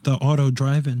 the auto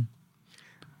driving?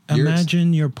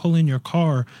 Imagine you're pulling your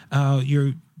car out.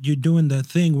 You're doing the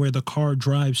thing where the car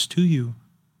drives to you.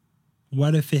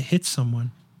 What if it hits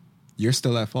someone? You're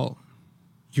still at fault.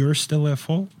 You're still at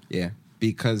fault. Yeah,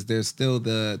 because there's still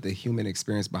the human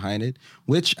experience behind it,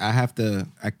 which I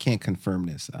can't confirm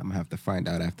this. I'm gonna have to find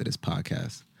out after this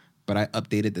podcast. But I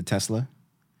updated the Tesla,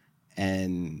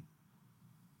 and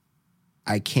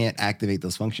I can't activate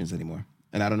those functions anymore.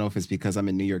 And I don't know if it's because I'm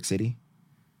in New York City.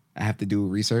 I have to do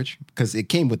research because it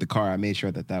came with the car. I made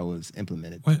sure that was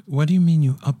implemented. What do you mean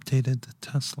you updated the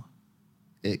Tesla?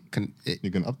 You can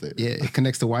update it. Yeah, it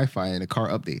connects to Wi-Fi and the car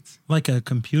updates. Like a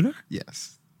computer?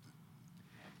 Yes.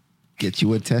 Get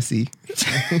you a Tessie.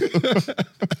 The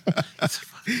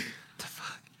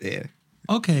fuck? Yeah.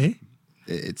 Okay.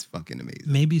 It's fucking amazing.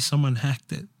 Maybe someone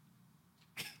hacked it.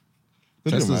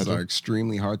 Teslas are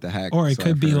extremely hard to hack. Or it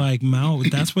could be like Mao.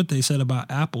 That's what they said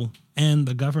about Apple and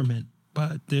the government.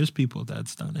 But there's people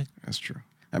that's done it. That's true.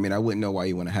 I mean, I wouldn't know why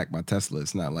you want to hack my Tesla.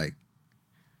 It's not like,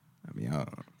 I mean, I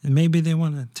don't know. And maybe they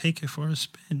want to take it for a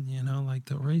spin, you know, like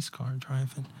the race car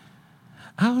driving.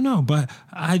 I don't know, but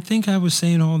I think I was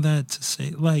saying all that to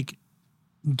say, like,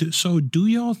 do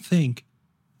y'all think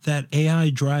that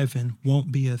AI driving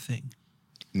won't be a thing?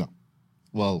 No.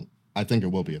 Well, I think it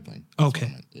will be a thing. That's Okay.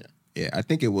 what I meant. Yeah. Yeah, I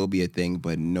think it will be a thing,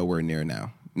 but nowhere near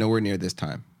now. Nowhere near this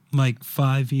time. Like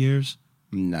 5 years?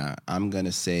 Nah, I'm going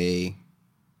to say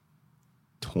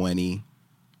 20.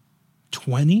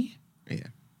 20? Yeah.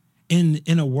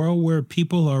 In a world where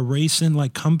people are racing,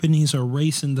 like companies are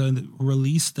racing to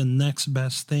release the next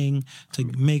best thing to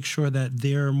make sure that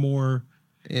they're more.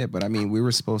 Yeah, but I mean, we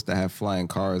were supposed to have flying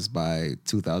cars by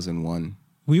 2001.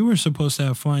 We were supposed to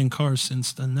have flying cars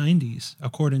since the 90s,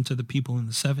 according to the people in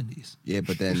the 70s. Yeah,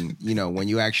 but then, you know, when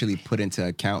you actually put into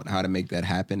account how to make that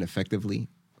happen effectively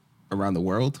around the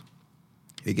world,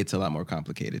 it gets a lot more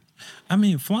complicated. I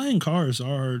mean, flying cars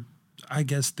are, I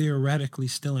guess, theoretically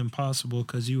still impossible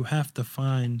because you have to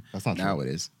find. That's not Now true. it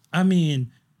is. I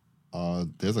mean,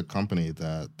 There's a company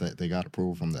that they got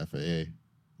approval from the FAA.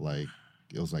 Like,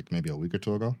 it was like maybe a week or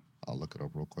two ago. I'll look it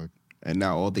up real quick. And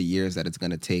now all the years that it's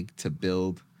going to take to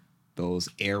build those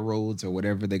air roads or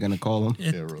whatever they're going to call them.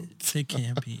 Air roads. it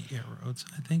can't be air roads.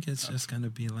 I think it's just going to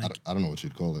be like. I don't know what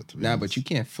you'd call it. To be Nah, honest. but you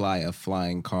can't fly a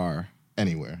flying car.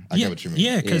 Anywhere. I get what you mean.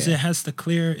 Yeah, because Yeah. it has to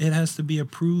clear. It has to be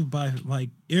approved by like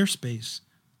airspace.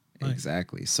 Right.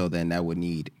 Exactly. So then that would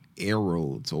need air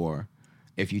roads, or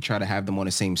if you try to have them on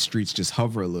the same streets, just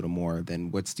hover a little more, then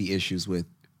what's the issues with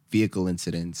vehicle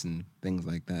incidents and things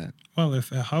like that? Well,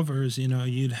 if it hovers, you know,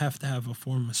 you'd have to have a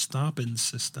form of stopping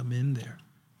system in there.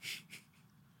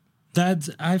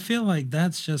 I feel like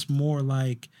that's just more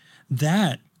like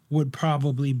that would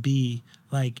probably be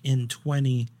like in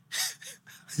 20.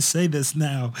 I say this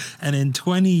now, and in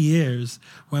 20 years,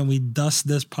 when we dust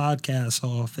this podcast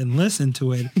off and listen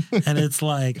to it, and it's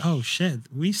like, oh shit,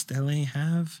 we still don't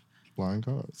have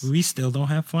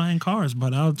flying cars.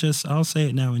 But I'll say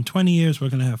it now. In 20 years, we're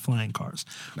gonna have flying cars.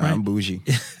 Nah, I'm bougie.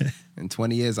 In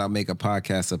 20 years, I'll make a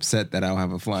podcast upset that I don't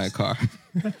have a flying car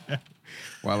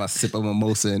while I sip a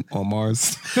mimosa on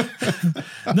Mars.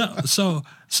 No, so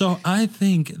I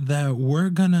think that we're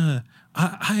gonna.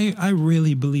 I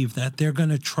really believe that they're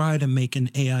gonna try to make an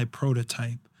AI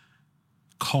prototype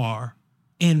car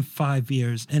in 5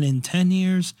 years, and in 10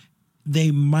 years,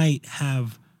 they might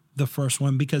have the first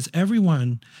one because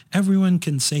everyone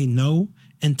can say no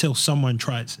until someone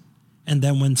tries it, and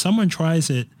then when someone tries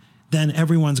it, then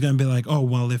everyone's gonna be like, oh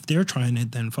well, if they're trying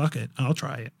it, then fuck it, I'll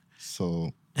try it,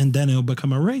 So and then it'll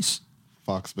become a race.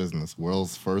 Fox Business,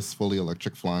 world's first fully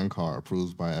electric flying car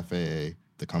approved by FAA.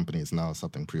 The company is now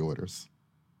accepting pre-orders.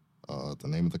 The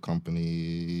name of the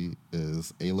company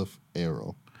is Aleph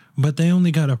Aero. But they only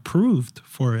got approved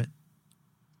for it.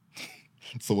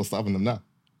 So what's stopping them now?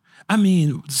 I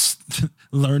mean,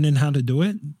 learning how to do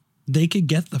it, they could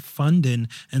get the funding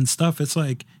and stuff. It's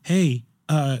like, hey,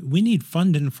 we need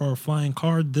funding for a flying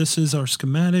car. This is our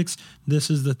schematics.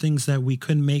 This is the things that we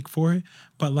could make for it.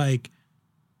 But like,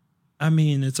 I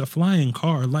mean, it's a flying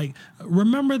car. Like,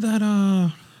 remember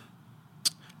that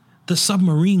the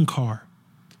submarine car?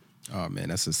 Oh man,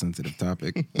 that's a sensitive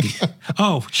topic.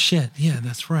 Oh shit! Yeah,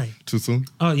 that's right. Too soon?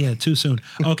 Oh yeah, too soon.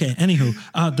 Okay.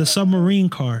 Anywho, the submarine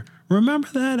car. Remember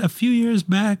that a few years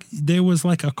back, there was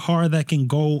like a car that can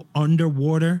go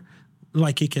underwater,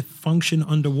 like it could function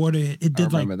underwater. It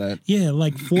did like remember that. yeah,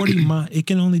 like 40 miles. It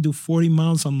can only do 40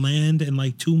 miles on land and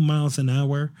like 2 miles an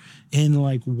hour in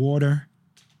like water.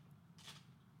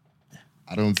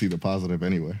 I don't see the positive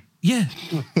anywhere. Yeah,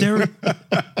 there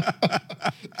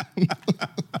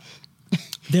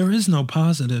there is no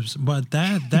positives, but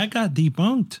that got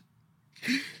debunked.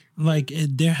 Like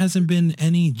there hasn't been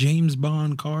any James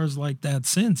Bond cars like that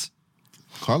since.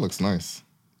 Car looks nice.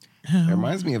 It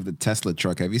reminds me of the Tesla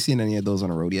truck. Have you seen any of those on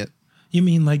the road yet? You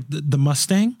mean like the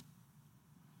Mustang?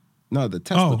 No, the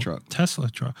Tesla truck. Tesla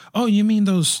truck. Oh, you mean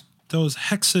those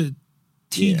hexateral?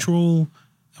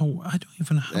 Oh, I don't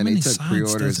even know how And many they took sides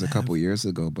pre-orders does a it couple have? years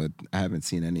ago, but I haven't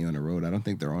seen any on the road. I don't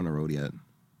think they're on the road yet.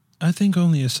 I think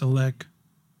only a select,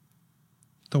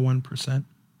 the 1%. Yeah,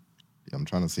 I'm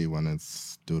trying to see when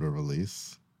it's due to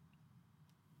release.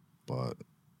 But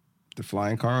The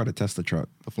flying car or the Tesla truck?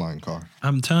 the flying car.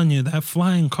 I'm telling you, that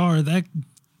flying car, that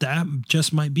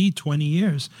just might be 20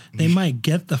 years. They might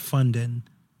get the funding,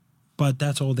 but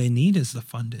that's all they need is the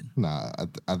funding. Nah,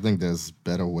 I think there's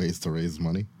better ways to raise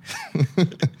money.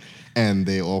 And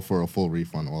they offer a full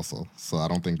refund also. So I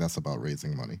don't think that's about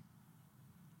raising money.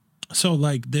 So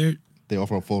like they're They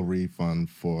offer a full refund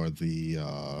for the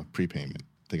prepayment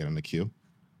to get in the queue.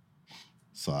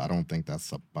 So I don't think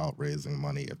that's about raising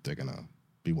money if they're going to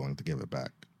be willing to give it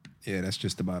back. Yeah, that's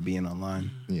just about being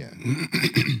online. Yeah.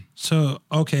 so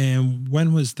okay. And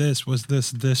when was this? Was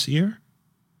this year?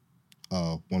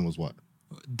 When was what?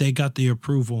 They got the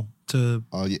approval to.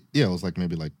 Yeah, it was like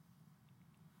maybe like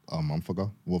a month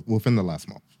ago, within the last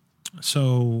month.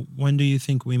 So when do you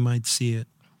think we might see it?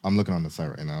 I'm looking on the site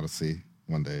right now to see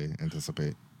when they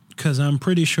anticipate. Because I'm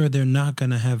pretty sure they're not going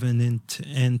to have an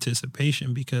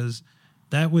anticipation, because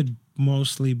that would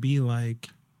mostly be like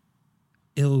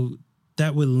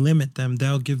that would limit them.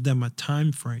 They'll give them a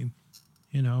time frame,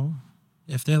 you know.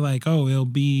 If they're like, oh, we'll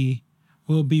be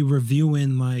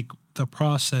reviewing like the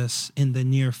process in the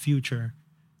near future,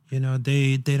 you know,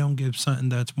 they don't give something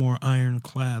that's more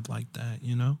ironclad like that,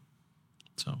 you know.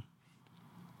 So,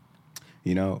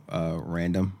 You know,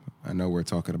 random. I know we're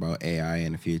talking about AI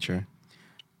in the future,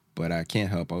 but I can't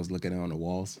help. I was looking on the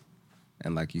walls,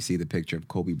 and like you see the picture of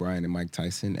Kobe Bryant and Mike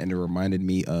Tyson, and it reminded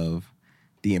me of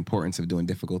the importance of doing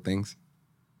difficult things.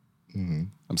 Mm-hmm.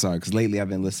 I'm sorry, because lately I've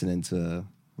been listening to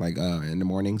like in the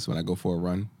mornings when I go for a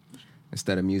run.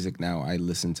 Instead of music now, I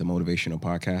listen to motivational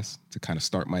podcasts to kind of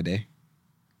start my day.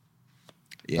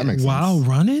 Yeah. That makes while sense.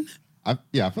 running, I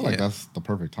feel like Yeah. that's the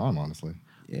perfect time, honestly.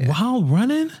 Yeah. while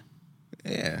running.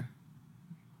 Yeah.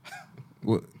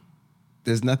 Well,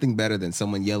 there's nothing better than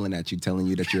someone yelling at you, telling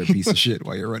you that you're a piece of shit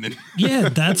while you're running. Yeah,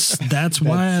 that's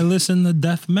why I listen to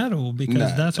death metal, because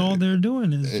Nah, that's all they're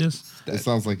doing is just. It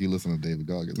sounds like you listen to David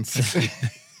Goggins.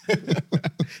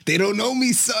 They don't know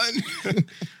me, son.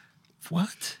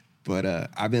 What? But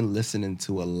I've been listening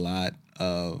to a lot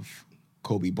of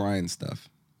Kobe Bryant stuff,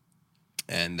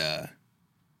 and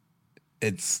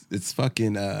it's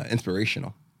fucking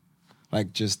inspirational,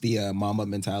 like just the Mamba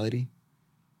mentality,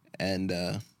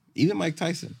 and even Mike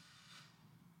Tyson.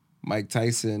 Mike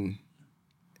Tyson,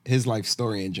 his life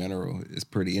story in general is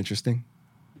pretty interesting.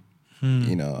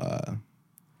 You know,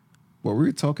 what we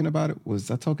were talking about it was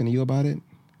I talking to you about it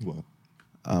Well,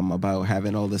 about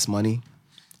having all this money.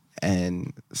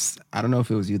 And I don't know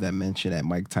if it was you that mentioned that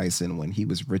Mike Tyson, when he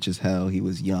was rich as hell, he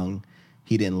was young,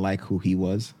 he didn't like who he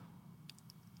was.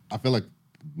 I feel like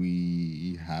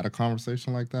we had a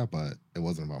conversation like that, but it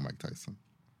wasn't about Mike Tyson.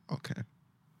 Okay.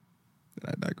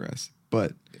 Then I digress.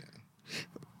 But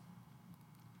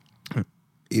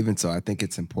even so, I think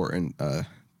it's important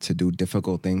to do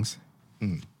difficult things.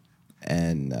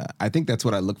 And I think that's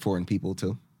what I look for in people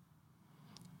too.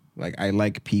 Like, I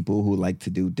like people who like to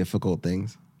do difficult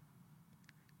things.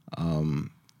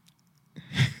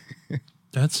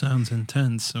 That sounds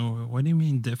intense. So, what do you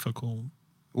mean difficult?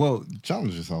 Well,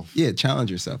 Challenge yourself. yeah, challenge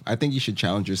yourself. I think you should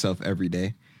challenge yourself every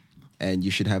day, and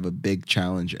you should have a big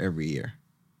challenge every year.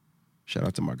 Shout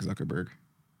out to Mark Zuckerberg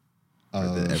for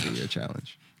the every year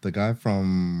challenge. The guy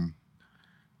from.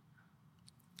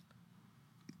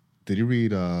 Did you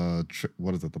read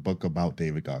what is it? The book about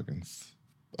David Goggins,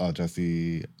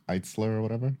 Jesse Eitzler or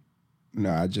whatever. No,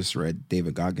 I just read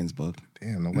David Goggins' book.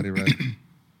 Damn, nobody read.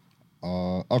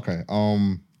 Okay.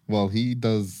 Well, he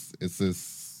does. It's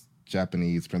this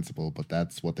Japanese principle, but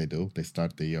that's what they do. They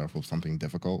start the year off with something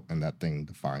difficult, and that thing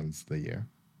defines the year.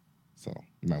 So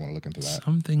you might want to look into that.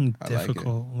 Something I like it.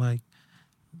 difficult, like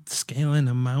scaling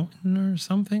a mountain or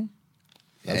something.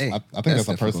 Hey, I think that's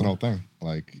a difficult. personal thing.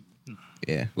 Like,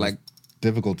 Yeah, like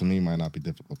difficult to me might not be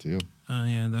difficult to you. Oh,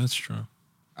 yeah, that's true.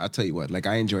 I'll tell you what. Like,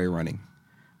 I enjoy running.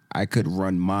 I could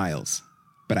run miles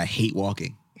but I hate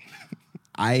walking.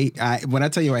 I when I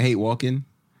tell you I hate walking,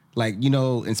 like, you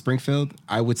know, in Springfield,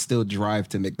 I would still drive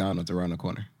to McDonald's around the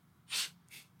corner.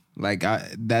 Like,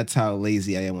 that's how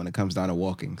lazy I am when it comes down to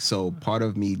walking. So part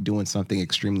of me doing something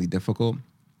extremely difficult,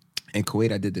 in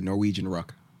Kuwait, I did the Norwegian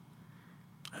Ruck.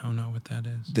 I don't know what that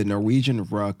is. The Norwegian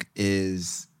Ruck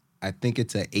is, I think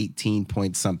it's a 18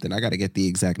 point something. I got to get the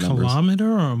exact numbers.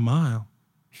 Kilometer or a mile?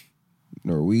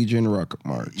 Norwegian Ruck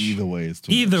March. Either way, it's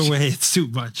too Either much. way, it's too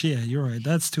much. Yeah, you're right.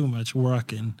 That's too much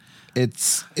rucking.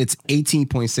 It's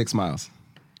 18.6 miles.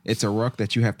 It's a ruck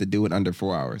that you have to do it under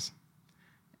 4 hours.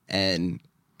 And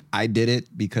I did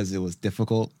it because it was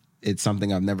difficult. It's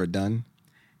something I've never done.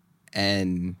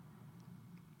 And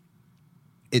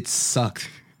it sucked.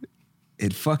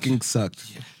 It fucking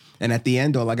sucked. And at the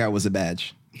end, all I got was a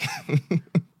badge.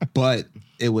 But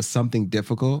it was something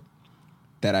difficult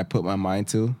that I put my mind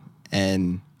to.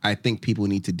 And I think people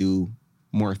need to do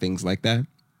more things like that.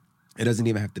 It doesn't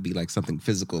even have to be like something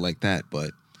physical like that.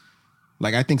 But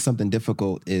like, I think something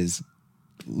difficult is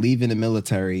leaving the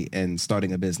military and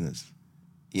starting a business,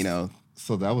 you know?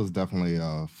 So that was definitely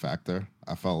a factor.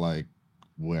 I felt like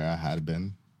where I had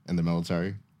been in the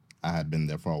military, I had been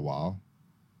there for a while.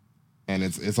 And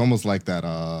it's almost like that,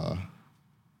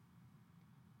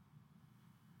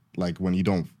 like when you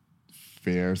don't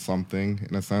fear something,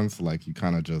 in a sense, like you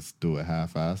kind of just do it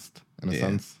half-assed, in a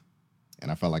sense.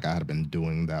 And I felt like I had been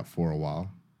doing that for a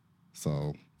while.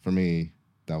 So for me,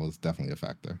 that was definitely a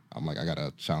factor. I'm like, I got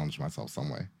to challenge myself some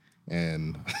way.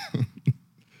 And,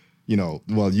 you know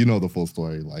the full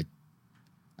story. Like,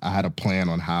 I had a plan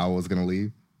on how I was going to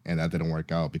leave, and that didn't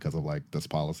work out because of like this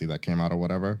policy that came out or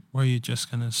whatever. Were you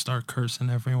just going to start cursing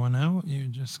everyone out? You're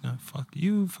just going to fuck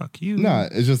you. No,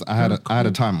 it's just I had a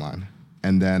timeline.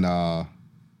 And then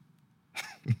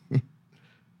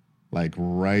like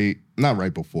not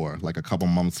right before, like a couple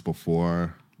months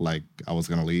before like I was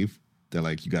gonna leave, they're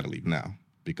like, you gotta leave now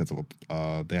because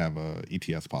of they have a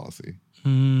ETS policy.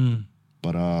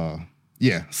 But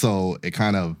yeah, so it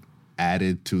kind of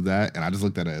added to that, and I just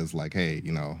looked at it as like, hey,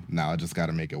 you know, now I just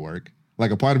gotta make it work.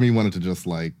 Like a part of me wanted to just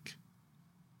like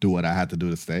do what I had to do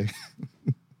to stay.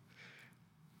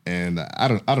 And I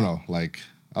don't know, like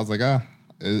I was like,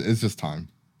 it's just time.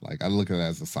 Like I look at it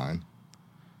as a sign.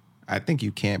 I think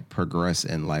you can't progress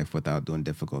in life without doing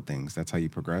difficult things. That's how you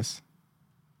progress.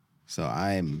 So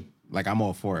I'm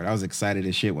all for it. I was excited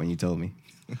as shit when you told me.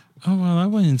 Oh, well, I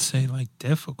wouldn't say like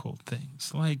difficult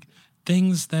things. Like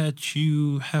things that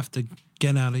you have to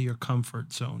get out of your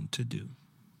comfort zone to do.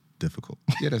 Difficult.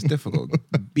 Yeah, that's difficult.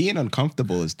 Being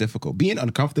uncomfortable is difficult. Being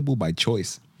uncomfortable by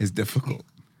choice is difficult.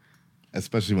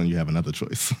 Especially when you have another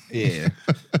choice. Yeah.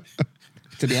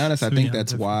 To be honest, I think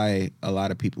that's why a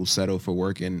lot of people settle for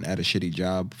working at a shitty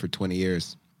job for 20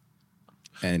 years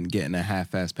and getting a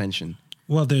half-ass pension.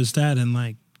 Well, there's that, and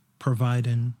like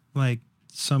providing, like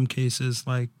some cases,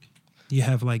 like you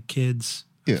have like kids,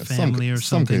 family, or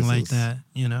something like that,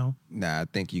 you know? Nah, I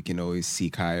think you can always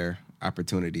seek higher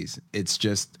opportunities. It's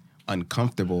just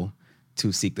uncomfortable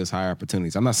to seek those higher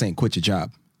opportunities. I'm not saying quit your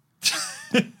job.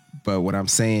 But what I'm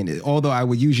saying is, although I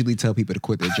would usually tell people to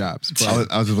quit their jobs.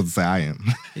 But, I was just about to say I am.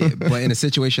 Yeah, but in a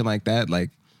situation like that, like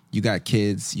you got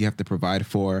kids, you have to provide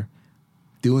for.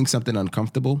 Doing something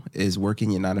uncomfortable is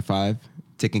working your 9 to 5,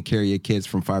 taking care of your kids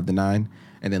from 5 to 9,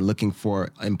 and then looking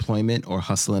for employment or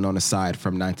hustling on the side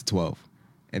from 9 to 12,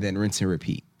 and then rinse and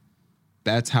repeat.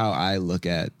 That's how I look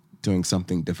at doing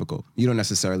something difficult. You don't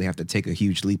necessarily have to take a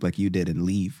huge leap like you did and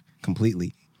leave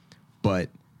completely, but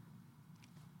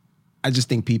I just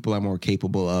think people are more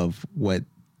capable of what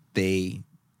they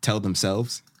tell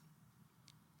themselves.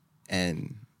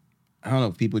 And I don't know,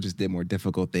 if people just did more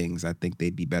difficult things, I think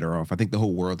they'd be better off. I think the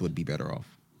whole world would be better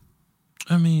off.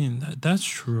 I mean, that's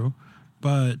true.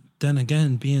 But then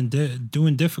again,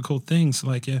 doing difficult things,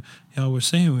 like y'all were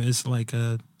saying, is like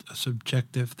a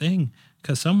subjective thing.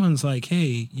 Because someone's like,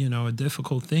 hey, you know, a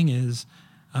difficult thing is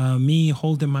me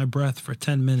holding my breath for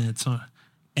 10 minutes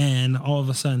and all of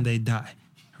a sudden they die.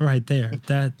 Right there.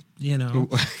 That, you know.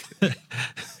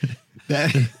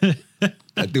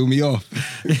 that threw me off.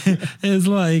 It's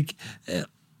like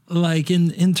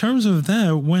in terms of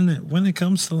that, when it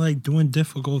comes to like doing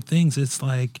difficult things, it's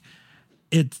like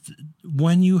it's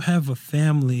when you have a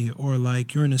family or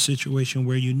like you're in a situation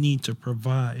where you need to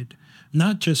provide,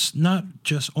 not just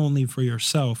only for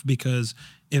yourself, because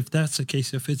if that's the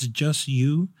case, if it's just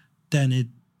you, then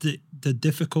the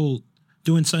difficult,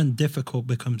 doing something difficult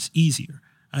becomes easier.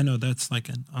 I know that's like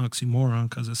an oxymoron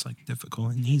because it's like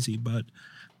difficult and easy, but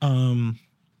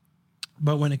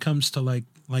when it comes to like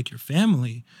your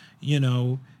family, you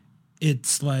know,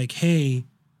 it's like, hey,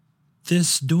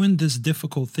 doing this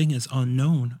difficult thing is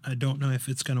unknown. I don't know if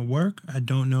it's going to work. I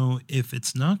don't know if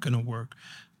it's not going to work.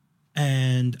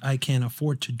 And I can't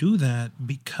afford to do that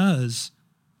because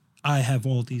I have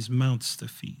all these mouths to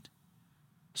feed.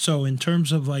 So in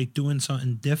terms of like doing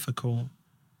something difficult,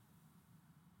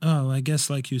 I guess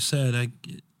like you said,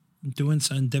 doing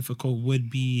something difficult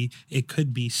it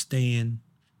could be staying,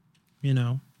 you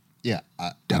know. Yeah,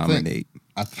 Dominate.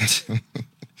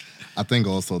 I think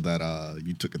also that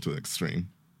you took it to an extreme.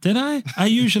 Did I? I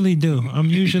usually do. I'm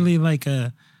usually like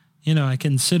I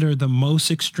consider the most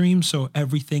extreme, so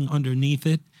everything underneath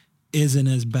it isn't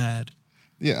as bad.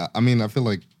 Yeah, I mean, I feel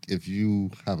like if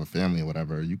you have a family or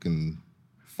whatever, you can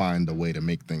find a way to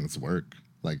make things work.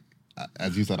 Like,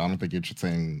 as you said, I don't think you're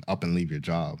saying up and leave your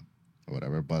job or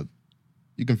whatever, but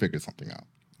you can figure something out.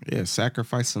 Yeah,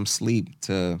 sacrifice some sleep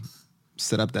to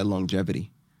set up that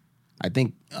longevity. I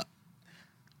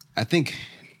think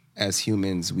as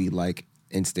humans, we like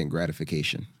instant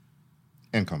gratification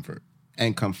And comfort.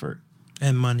 and comfort.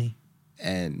 And money.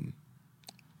 And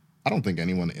I don't think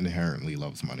anyone inherently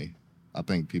loves money. I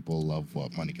think people love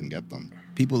what money can get them.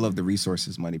 people love the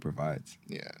resources money provides.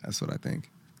 Yeah. That's what I think.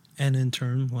 And in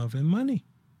turn, loving money.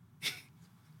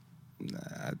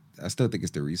 I still think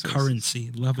it's the resources.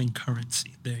 Currency. Loving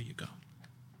currency. There you go.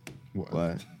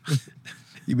 What?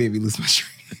 You made me lose my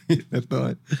train of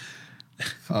thought.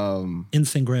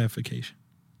 Instant gratification.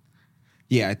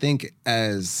 Yeah, I think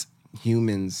as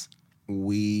humans,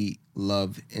 we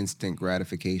love instant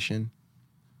gratification.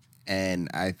 And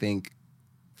I think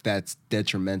that's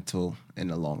detrimental in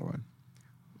the long run.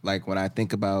 Like when I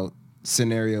think about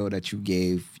scenario that you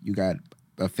gave, you got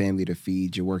a family to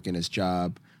feed, you're working this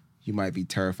job, you might be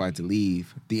terrified to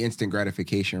leave. The instant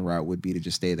gratification route would be to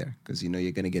just stay there because you know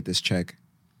you're going to get this check.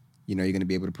 You know you're going to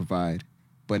be able to provide.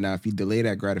 But now if you delay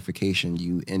that gratification,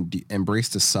 you embrace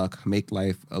the suck, make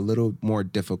life a little more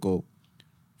difficult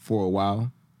for a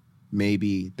while,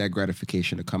 maybe that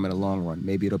gratification will come in the long run.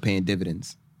 Maybe it'll pay in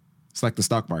dividends. It's like the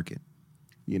stock market.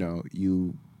 You know,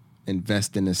 you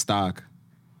invest in a stock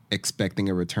expecting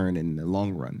a return in the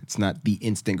long run. It's not the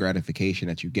instant gratification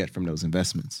that you get from those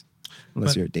investments,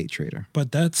 unless you're a day trader.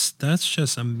 But that's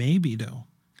just a maybe, though.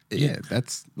 Yeah,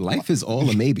 life is all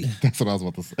a maybe. That's what I was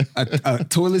about to say. A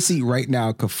toilet seat right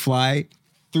now could fly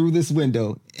through this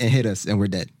window and hit us, and we're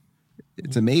dead.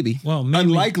 It's a maybe. Well, maybe.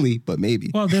 Unlikely, but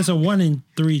maybe. Well, there's a 1 in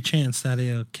 3 chance that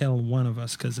it'll kill one of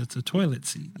us because it's a toilet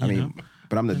seat. You know?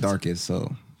 But I'm the darkest,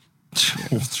 so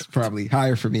it's probably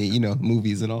higher for me,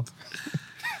 movies and all.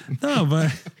 No,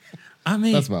 but I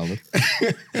mean, That's valid.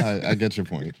 I get your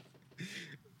point.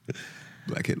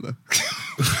 Black Hitler.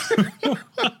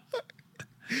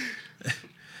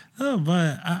 no,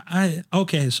 but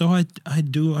okay, so I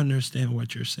do understand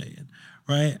what you're saying,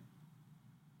 right?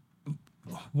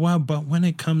 Well, but when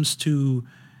it comes to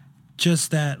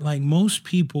just that, like most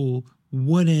people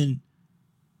wouldn't,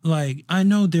 like, I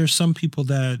know there's some people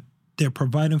that they're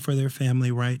providing for their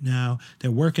family right now.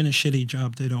 They're working a shitty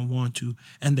job they don't want to.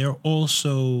 And they're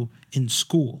also in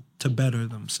school to better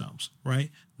themselves,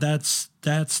 right? That's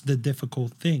the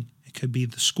difficult thing. It could be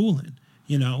the schooling,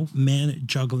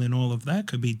 juggling all of that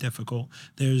could be difficult.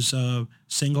 There's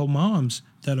single moms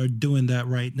that are doing that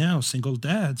right now, single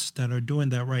dads that are doing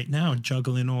that right now,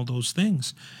 juggling all those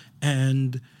things.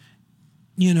 And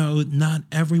not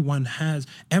everyone has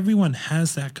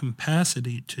that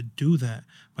capacity to do that,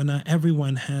 but not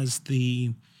everyone has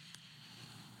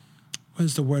what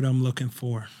is the word I'm looking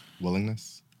for?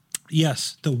 Willingness?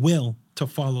 Yes, the will to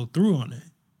follow through on it.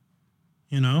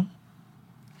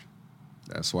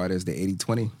 That's why there's the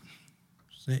 80-20.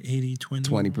 The 80-20.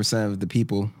 20% of the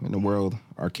people in the world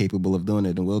are capable of doing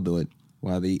it and will do it,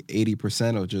 while the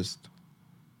 80% will just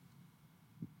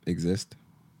exist.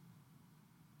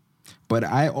 But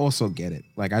I also get it.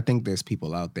 Like, I think there's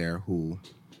people out there whose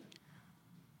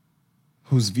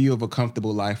view of a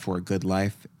comfortable life or a good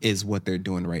life is what they're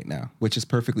doing right now, which is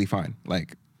perfectly fine.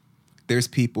 Like, there's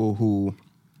people who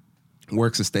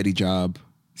works a steady job.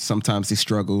 Sometimes they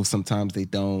struggle. Sometimes they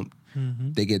don't.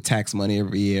 Mm-hmm. They get tax money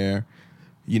every year,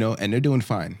 and they're doing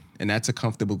fine. And that's a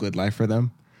comfortable, good life for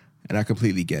them. And I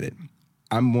completely get it.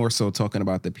 I'm more so talking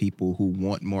about the people who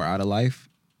want more out of life,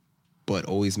 but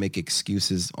always make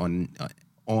excuses on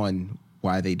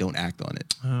why they don't act on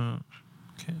it.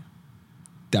 Okay.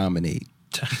 Dominate.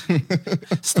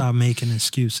 Stop making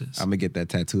excuses. I'm going to get that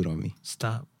tattooed on me.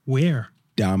 Stop. Where?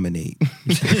 Dominate.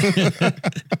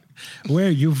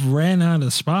 Where? You've ran out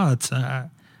of spots. I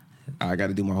got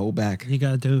to do my whole back. You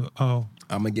got to do, I'm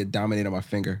going to get dominate on my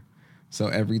finger. So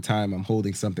every time I'm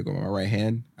holding something with my right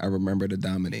hand, I remember to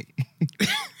dominate.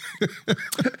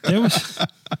 There was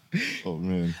Oh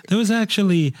man. there was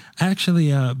actually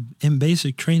in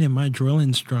basic training, my drill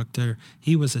instructor,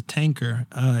 he was a tanker.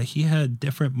 He had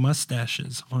different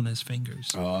mustaches on his fingers.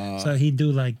 So he'd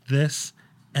do like this,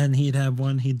 and he'd have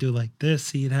one. He'd do like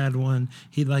this. He'd had one.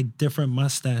 He'd like different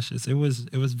mustaches. It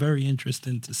was very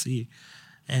interesting to see,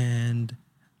 and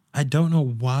I don't know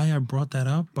why I brought that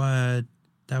up, but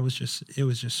it was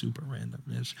just super random.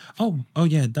 Oh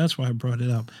yeah, that's why I brought it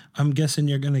up. I'm guessing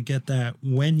you're gonna get that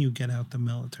when you get out the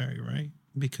military, right?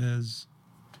 Because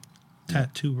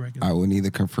tattoo regular. I will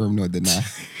neither confirm nor deny.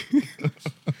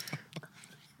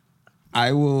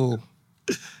 I will.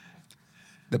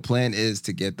 The plan is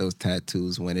to get those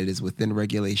tattoos when it is within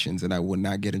regulations, and I will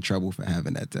not get in trouble for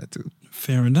having that tattoo.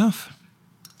 Fair enough.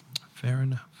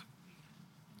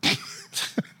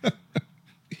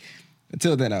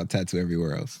 Until then, I'll tattoo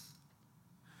everywhere else.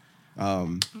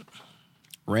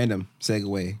 Random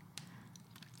segue.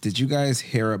 Did you guys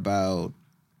hear about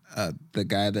the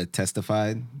guy that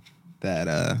testified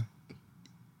that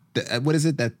what is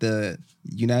it that the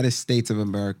United States of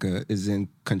America is in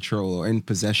control or in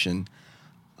possession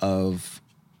of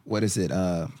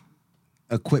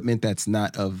equipment that's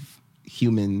not of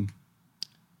human.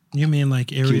 You mean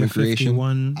like Area Human creation?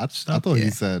 51 I stuff? thought Yeah.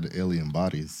 he said alien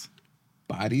bodies.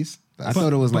 Bodies? I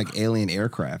thought it was like alien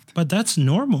aircraft. But that's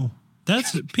normal.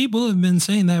 That's people have been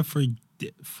saying that for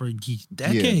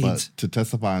decades. Yeah, but to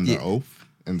testify under oath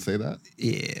and say that,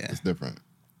 Yeah. it's different.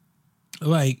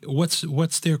 Like,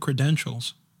 what's their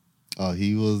credentials?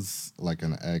 He was like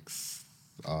an ex.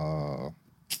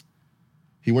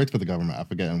 He worked for the government. I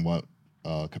forget in what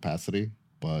capacity,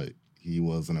 but he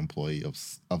was an employee of.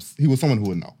 He was someone who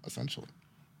would know, essentially.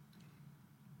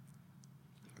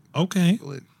 Okay.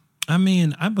 I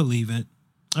mean, I believe it.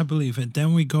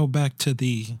 Then we go back to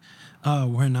the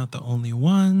we're not the only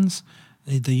ones.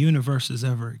 The universe is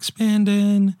ever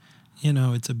expanding. You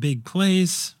know, it's a big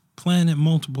place, planet,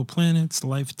 multiple planets,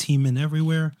 life teeming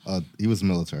everywhere. He was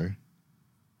military.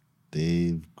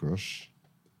 Dave Grush.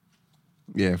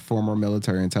 Yeah, former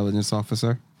military intelligence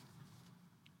officer.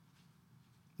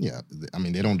 Yeah, I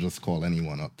mean, they don't just call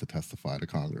anyone up to testify to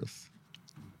Congress.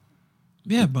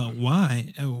 Yeah, but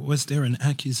why? Was there an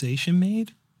accusation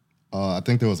made? I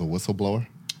think there was a whistleblower.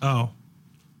 Oh,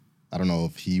 I don't know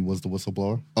if he was the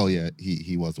whistleblower. Oh, yeah,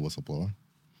 he was the whistleblower.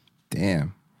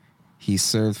 Damn. He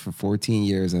served for 14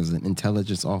 years as an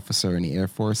intelligence officer in the Air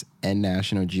Force and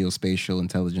National Geospatial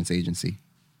Intelligence Agency.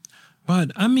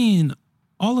 but I mean,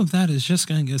 all of that is just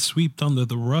going to get swept under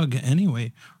the rug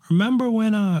anyway. Remember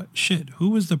when, who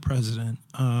was the president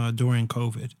during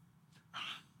COVID?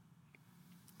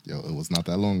 Yo, it was not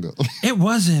that long ago. It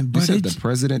wasn't, You but said the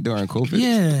president during COVID?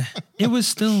 yeah, it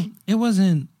was Trump. It was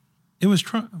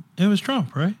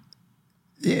Trump, right?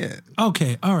 Yeah.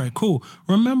 Okay, all right, cool.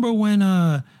 Remember when,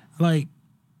 like,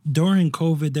 during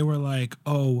COVID, they were like,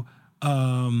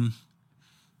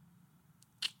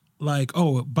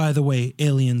 by the way,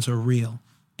 aliens are real.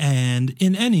 And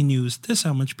in any news, this is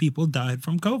how much people died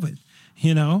from COVID.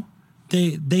 You know,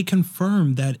 they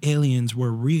confirmed that aliens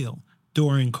were real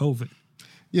during COVID.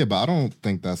 Yeah, but I don't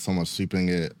think that's so much sweeping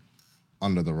it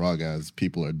under the rug as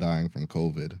people are dying from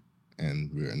COVID and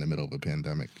we're in the middle of a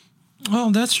pandemic.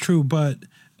 Oh, that's true. But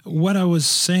what I was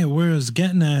saying, where I was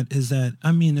getting at is that,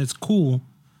 I mean, it's cool.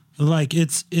 Like,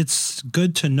 it's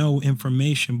good to know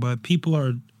information, but people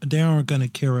aren't going to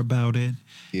care about it.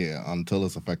 Yeah, until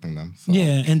it's affecting them. So.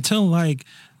 Yeah, until like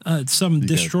some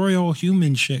destroy all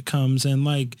human shit comes and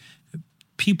like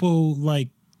people like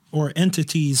or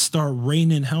entities start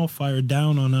raining hellfire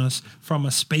down on us from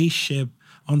a spaceship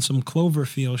on some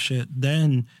Cloverfield shit,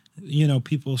 then, you know,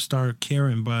 people start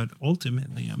caring. But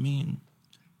ultimately, I mean,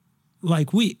 like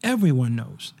everyone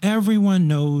knows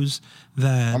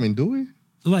that. I mean, do we?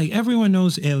 Like, everyone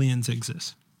knows aliens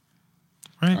exist,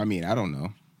 right? I mean, I don't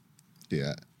know.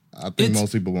 Yeah. I think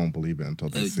most people won't believe it until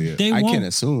they see it. I can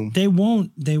assume. They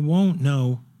won't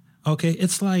know. Okay,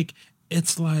 it's like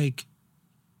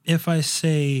if I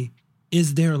say,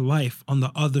 is there life on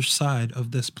the other side of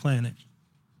this planet?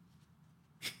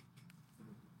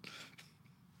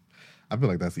 I feel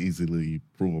like that's easily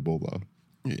provable, though.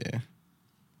 Yeah.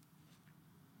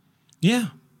 Yeah.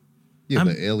 Yeah,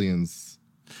 the aliens.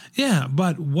 Yeah,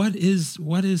 but what is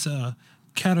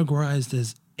categorized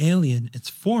as alien? It's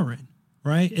foreign,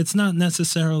 right? It's not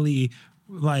necessarily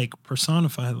like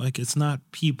personified. Like, it's not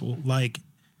people like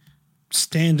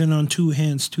standing on two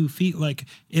hands, 2 feet. Like,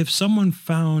 if someone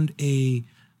found a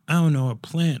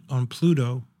plant on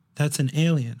Pluto, that's an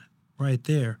alien right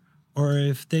there. Or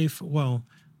if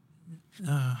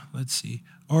let's see.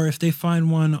 Or if they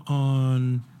find one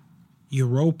on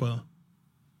Europa,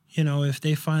 You know, if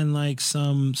they find like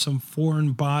some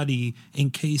foreign body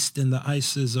encased in the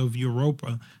ices of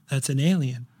Europa, that's an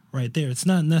alien right there. It's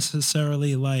not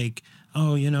necessarily like,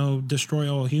 oh, you know, destroy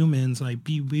all humans, like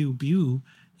pew pew pew,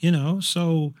 you know.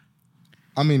 So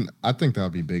I mean, I think that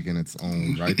would be big in its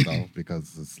own right, though,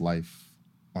 because it's life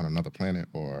on another planet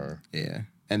or. Yeah.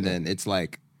 And then it's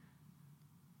like,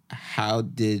 how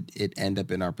did it end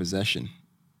up in our possession?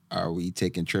 Are we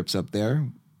taking trips up there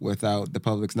without the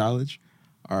public's knowledge?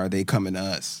 Or are they coming to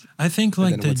us? I think And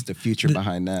like then what's the future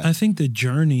behind that? I think the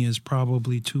journey is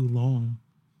probably too long,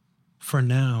 for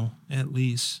now at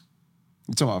least.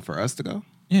 You talking about for us to go?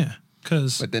 Yeah,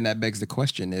 because But then that begs the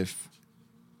question: if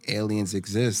aliens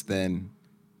exist, then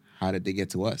how did they get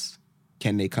to us?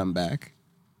 Can they come back?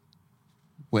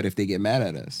 What if they get mad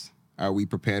at us? Are we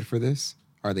prepared for this?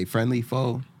 Are they friendly,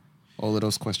 foe? All of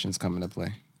those questions come into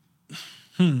play.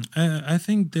 I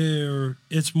think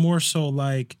it's more so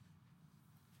like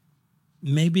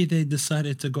maybe they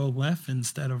decided to go left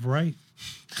instead of right.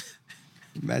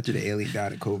 Imagine an alien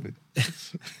died of COVID.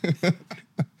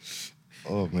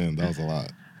 Oh man, that was a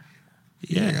lot.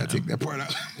 Yeah, I gotta take that part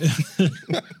out.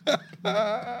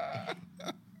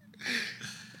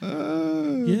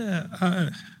 Yeah,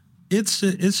 it's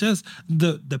just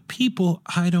the people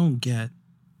I don't get.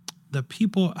 The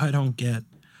people I don't get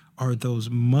are those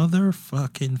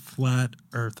motherfucking flat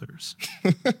earthers.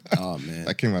 Oh man,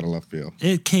 That came out of left field.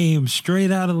 It came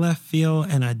straight out of left field,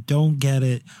 and I don't get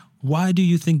it. Why do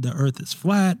you think the earth is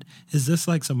flat? Is this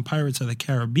like some Pirates of the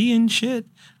Caribbean shit?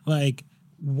 Like,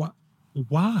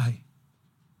 why?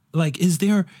 Like, is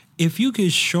there, if you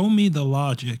could show me the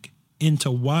logic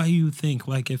into why you think,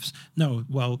 like,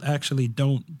 actually,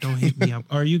 don't hit me up.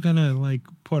 Are you gonna like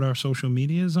put our social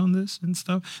medias on this and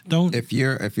stuff? Don't. if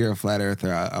you're a flat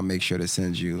earther, I'll make sure to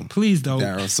send you Please don't.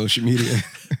 Daryl's social media.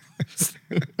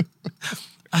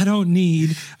 I don't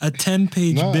need a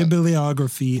 10-page No.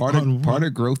 bibliography. Part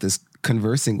of growth is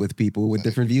conversing with people with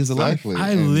different views of life.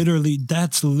 Exactly.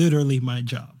 That's literally my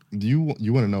job. You want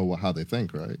to know how they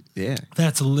think, right? Yeah.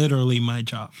 That's literally my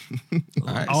job.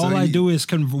 Right, All so I do is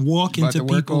walk about into to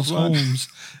work people's offline? homes.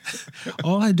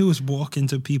 All I do is walk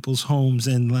into people's homes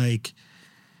and like.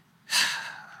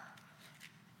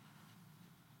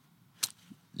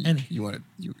 And You want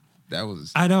to? That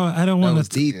was I don't that want was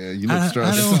to. deep. Yeah, you look I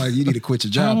stressed. don't- Sorry, you need to quit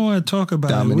your I don't job. want to talk about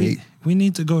Dominique. it. We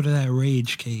need to go to that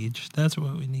rage cage. That's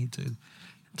what we need to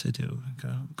do.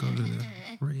 Go to the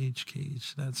rage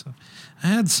cage. I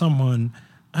had someone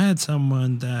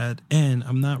that, and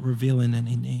I'm not revealing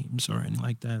any names or anything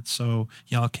like that, so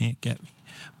y'all can't get me.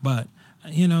 But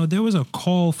you know, there was a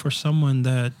call for someone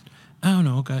that, I don't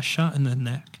know, got shot in the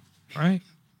neck, right?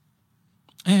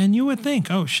 And you would think,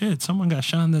 oh shit, someone got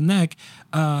shot in the neck.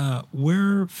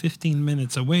 We're 15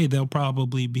 minutes away. They'll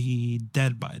probably be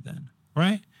dead by then,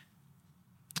 right?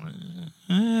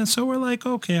 So we're like,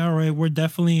 okay, all right,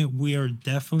 we are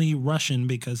definitely rushing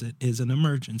because it is an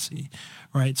emergency,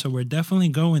 right? So we're definitely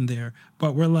going there,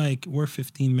 but we're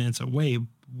 15 minutes away.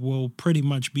 We'll pretty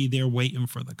much be there waiting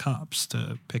for the cops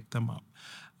to pick them up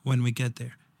when we get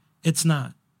there. It's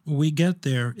not. We get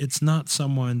there, it's not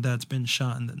someone that's been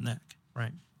shot in the neck,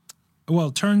 right? Well,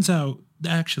 it turns out,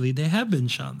 actually, they have been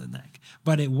shot in the neck,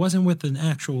 but it wasn't with an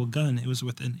actual gun. It was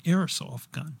with an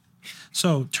airsoft gun.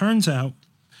 So turns out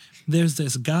there's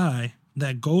this guy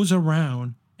that goes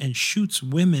around and shoots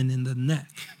women in the neck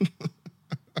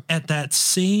at that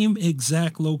same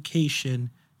exact location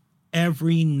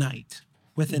every night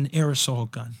with an aerosol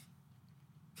gun.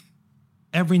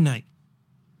 Every night.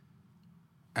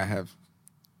 I have.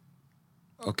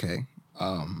 Okay.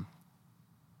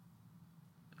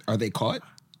 Are they caught?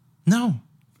 No.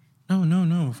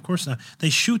 Of course not. They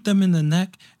shoot them in the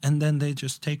neck and then they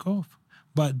just take off.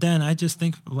 But then I just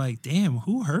think, like, damn,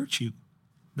 who hurt you?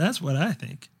 That's what I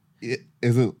think.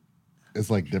 It's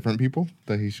like different people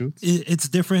that he shoots? It's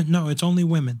different. No, it's only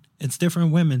women. It's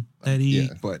different women that he.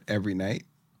 Yeah. But every night?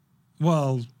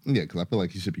 Well, Yeah, because I feel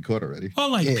like he should be caught already.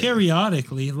 like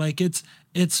periodically, like it's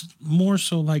more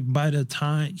so like by the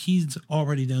time he's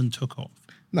already done took off.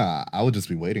 Nah, I would just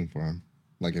be waiting for him.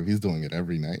 Like if he's doing it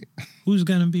every night. Who's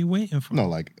gonna be waiting for? No,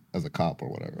 like as a cop or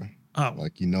whatever. Oh.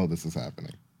 Like this is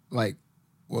happening. Like,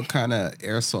 what kind of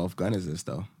airsoft gun is this,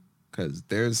 though? Because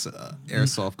there's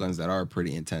airsoft guns that are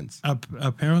pretty intense.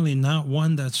 Apparently not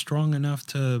one that's strong enough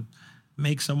to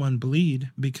make someone bleed,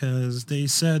 because they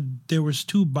said there was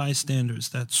 2 bystanders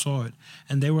that saw it,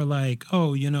 and they were like,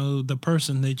 oh, you know, the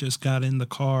person, they just got in the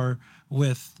car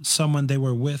with someone they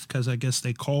were with, because I guess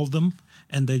they called them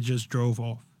and they just drove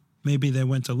off. Maybe they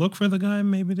went to look for the guy,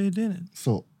 maybe they didn't.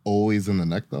 So always in the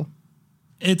neck though?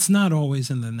 It's not always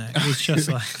in the neck. It's just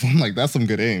like I'm like, that's some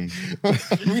good aim.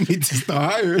 We need to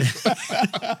start hiring.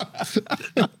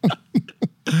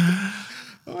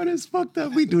 Oh, that's fucked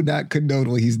up. We do not condone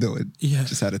what he's doing. Yeah.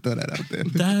 Just had to throw that out there.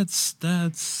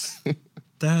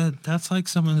 that's like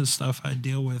some of the stuff I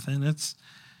deal with, and it's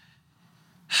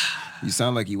You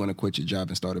sound like you want to quit your job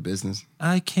and start a business.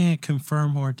 I can't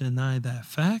confirm or deny that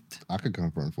fact. I could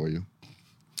confirm for you.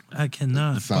 I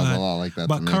cannot. It sounds a lot like that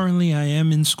But to me. currently, I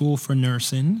am in school for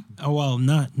nursing. Oh, well,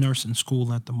 not nursing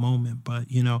school at the moment, but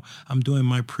I'm doing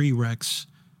my prereqs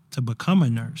to become a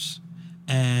nurse.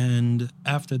 And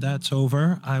after that's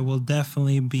over, I will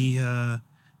definitely be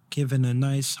giving a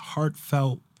nice,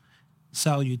 heartfelt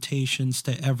salutations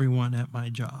to everyone at my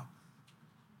job.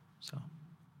 So,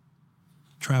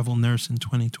 travel nurse in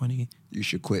 2020, You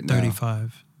should quit now.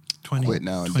 35, 20, Quit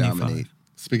now and 25. dominate.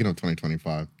 Speaking of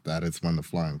 2025, that is when the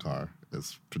flying car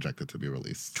is projected to be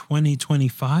released.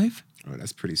 2025? Oh,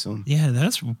 that's pretty soon. Yeah,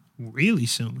 that's really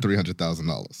soon.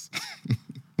 $300,000.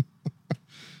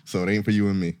 So it ain't for you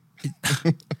and me.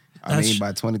 I mean,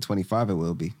 by 2025 it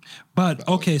will be. But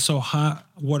okay, so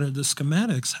what are the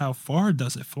schematics? How far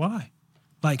does it fly?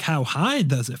 Like, how high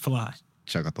does it fly?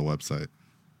 Check out the website.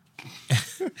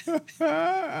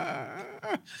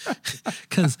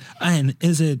 Because, and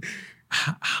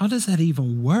how does that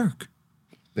even work?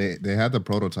 They had the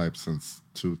prototype since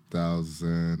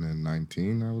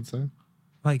 2019, I would say.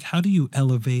 Like, how do you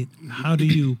elevate? How do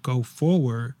you go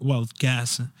forward? Well,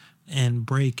 gas and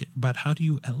brake, but how do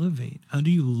you elevate? How do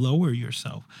you lower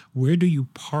yourself? Where do you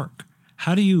park?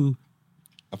 How do you?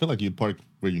 I feel like you'd park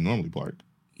where you normally park.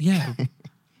 Yeah,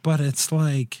 but it's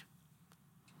like,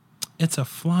 it's a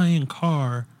flying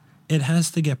car. It has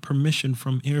to get permission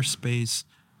from airspace,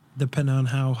 depending on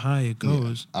how high it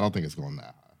goes. Yeah, I don't think it's going that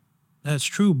high. That's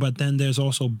true, but then there's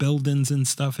also buildings and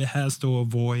stuff it has to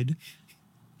avoid.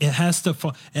 It has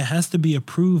to be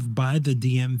approved by the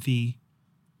DMV.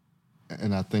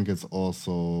 And I think it's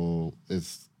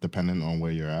dependent on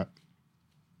where you're at,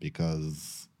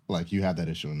 because like you have that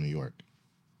issue in New York,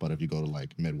 but if you go to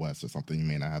like Midwest or something, you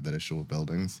may not have that issue with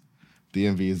buildings.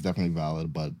 DMV is definitely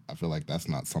valid, but I feel like that's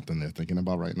not something they're thinking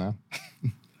about right now.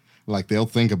 Like they'll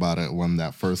think about it when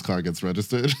that first car gets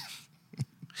registered.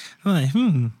 I'm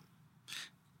like,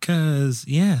 cause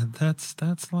yeah, that's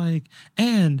like,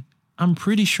 and I'm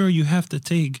pretty sure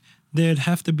there'd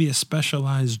have to be a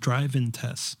specialized driving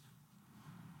test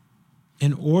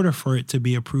in order for it to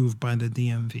be approved by the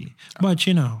DMV. But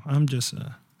I'm just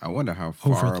I wonder how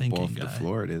far up overthinking off the guy.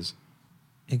 floor it is.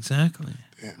 exactly.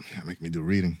 Damn, that make me do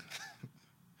reading.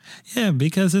 Yeah,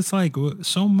 because it's like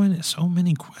so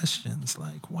many questions.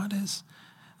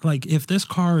 Like, if this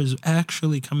car is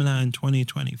actually coming out in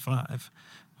 2025,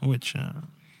 which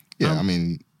Yeah, I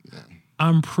mean,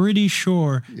 I'm pretty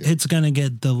sure it's gonna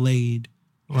get delayed,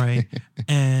 right?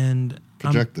 And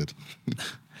projected.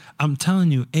 I'm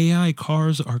telling you, AI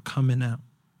cars are coming out.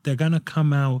 They're gonna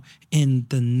come out in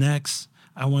the next,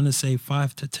 I want to say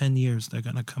 5 to 10 years. They're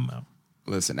gonna come out.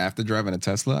 Listen, after driving a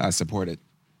Tesla, I support it.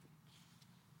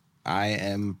 I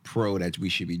am pro that we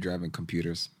should be driving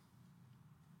computers.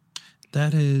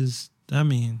 That's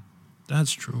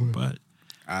true, but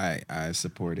I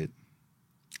support it.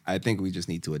 I think we just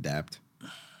need to adapt.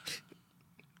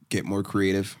 Get more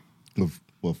creative.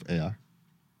 With AI.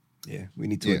 Yeah, we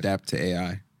need to adapt to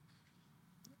AI.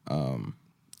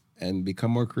 And become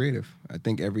more creative. I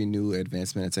think every new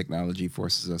advancement in technology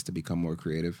forces us to become more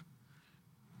creative.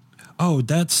 oh,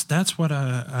 that's what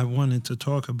I wanted to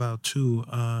talk about too.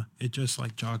 It just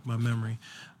like jogged my memory.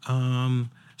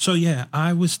 So yeah,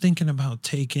 I was thinking about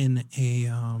taking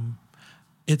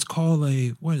it's called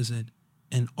what is it?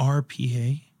 An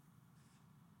RPA.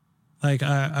 Like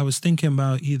I was thinking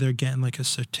about either getting like a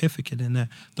certificate in that.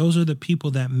 Those are the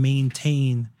people that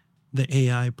maintain the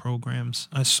AI programs.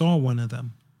 I saw one of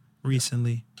them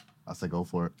recently. I say go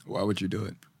for it. Why would you do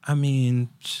it? I mean,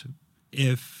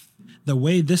 if the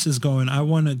way this is going, I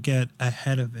want to get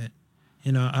ahead of it.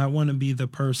 I want to be the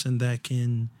person that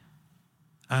can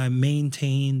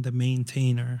maintain the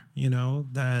maintainer,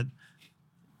 that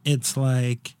it's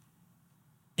like,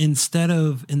 instead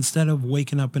of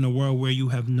waking up in a world where you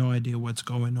have no idea what's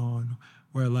going on,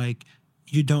 where like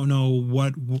you don't know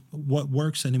what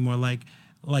works anymore,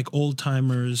 like old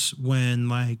timers when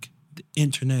like the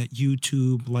internet,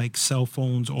 YouTube, like cell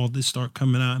phones, all this start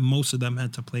coming out, and most of them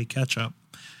had to play catch up.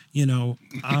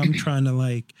 I'm trying to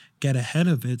like get ahead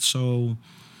of it, so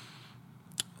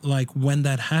like when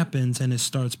that happens and it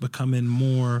starts becoming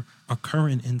more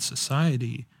occurrent in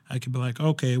society, I could be like,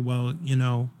 okay, well,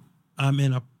 I'm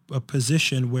in a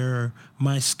position where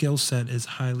my skill set is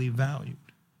highly valued,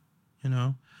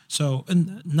 So,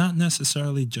 and not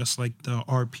necessarily just like the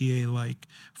RPA, like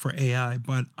for AI,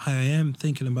 but I am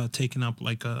thinking about taking up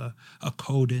like a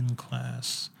coding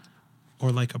class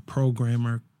or like a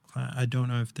programmer class. I don't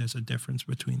know if there's a difference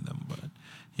between them, but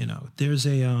there's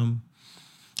a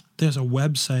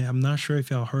website. I'm not sure if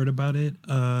y'all heard about it.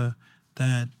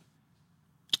 That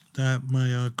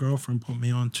my girlfriend put me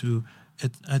onto.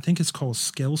 I think it's called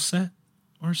Skillset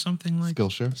or something like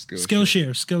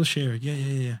Skillshare.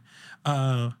 Skillshare.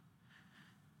 Yeah.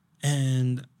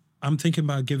 And I'm thinking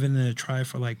about giving it a try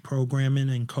for like programming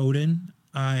and coding.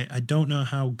 I don't know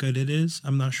how good it is.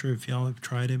 I'm not sure if y'all have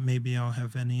tried it. Maybe y'all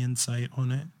have any insight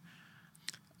on it.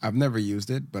 I've never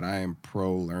used it, but I am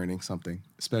pro learning something,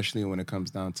 especially when it comes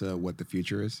down to what the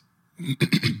future is.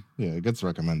 Yeah, it gets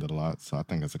recommended a lot, so I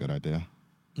think it's a good idea.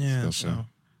 Yeah, Skillshare. so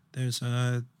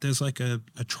there's like a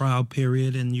trial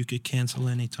period and you could cancel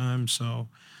anytime. So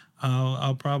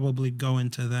I'll probably go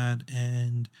into that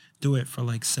and do it for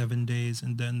like 7 days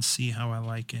and then see how I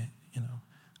like it,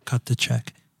 cut the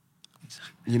check.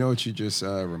 You know what you just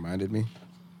reminded me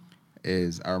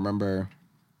is I remember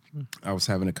I was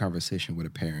having a conversation with a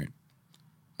parent,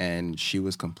 and she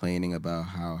was complaining about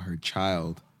how her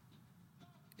child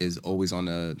is always on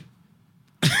the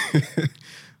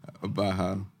about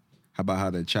how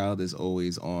the child is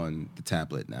always on the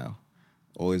tablet now,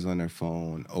 always on their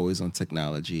phone, always on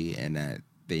technology, and that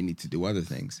they need to do other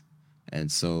things.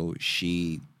 And so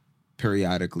she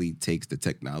periodically takes the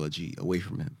technology away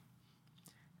from him.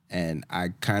 And I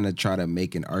kind of try to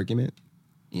make an argument.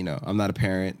 I'm not a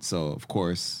parent, so of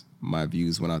course my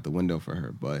views went out the window for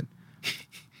her. But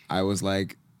I was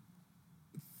like,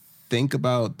 think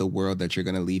about the world that you're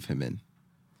going to leave him in.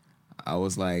 I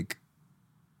was like,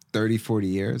 30, 40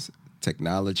 years,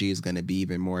 technology is going to be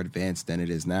even more advanced than it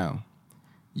is now.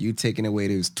 You taking away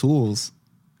those tools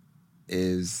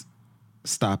is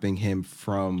stopping him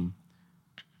from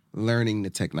learning the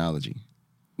technology.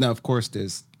 Now, of course,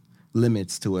 there's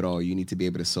limits to it all. You need to be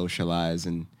able to socialize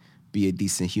and be a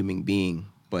decent human being.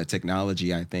 But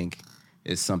technology, I think,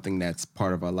 is something that's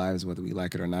part of our lives, whether we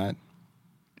like it or not.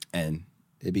 And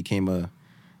it became a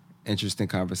interesting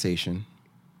conversation.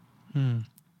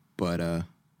 But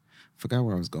forgot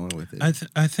where I was going with it.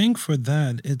 I think for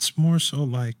that, it's more so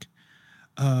like,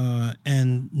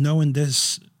 and knowing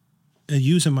this,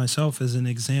 using myself as an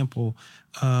example,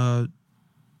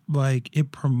 like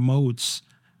it promotes,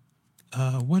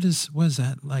 what is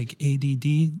that, like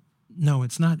ADD? No,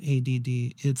 it's not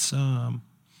ADD. It's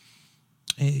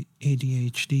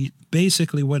ADHD.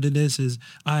 Basically, what it is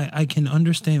I can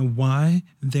understand why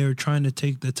they're trying to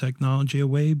take the technology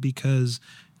away because,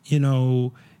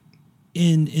 in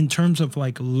terms of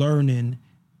like learning,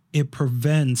 it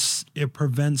prevents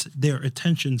their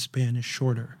attention span is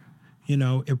shorter.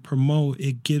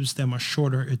 It gives them a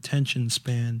shorter attention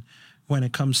span when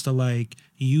it comes to like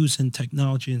using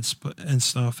technology and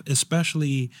stuff,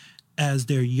 especially as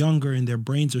they're younger and their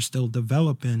brains are still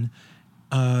developing.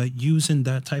 Using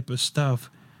that type of stuff,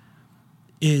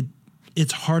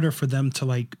 it's harder for them to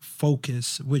like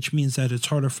focus, which means that it's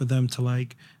harder for them to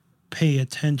like pay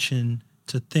attention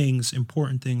to things,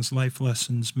 important things, life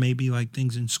lessons, maybe like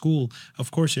things in school.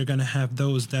 Of course, you're going to have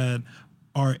those that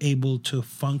are able to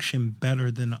function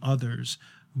better than others.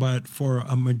 But for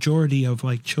a majority of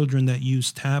like children that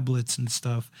use tablets and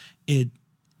stuff, it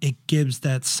gives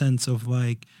that sense of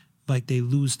like they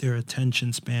lose their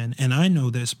attention span. And I know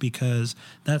this because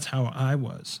that's how I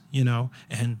was,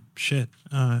 and shit,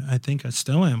 I think I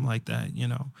still am like that,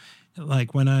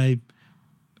 like when I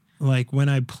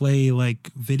play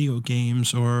like video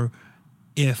games, or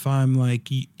if I'm like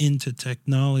into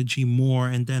technology more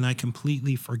and then I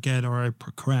completely forget or I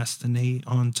procrastinate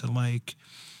onto like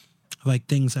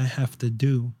things I have to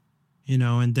do,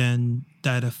 and then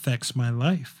that affects my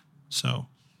life. So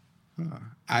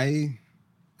I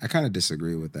kind of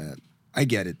disagree with that. I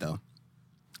get it though.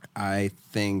 I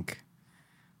think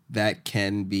that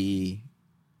can be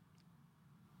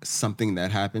something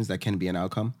that happens, that can be an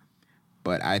outcome.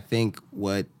 But I think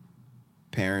what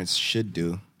parents should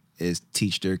do is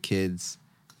teach their kids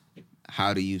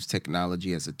how to use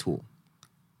technology as a tool.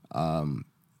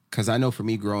 Because I know for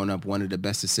me growing up, one of the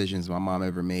best decisions my mom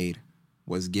ever made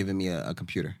was giving me a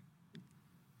computer.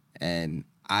 And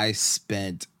I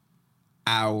spent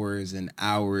hours and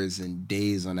hours and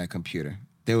days on that computer.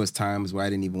 There was times where I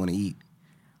didn't even want to eat.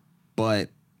 But,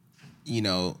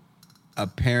 a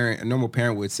normal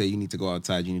parent would say you need to go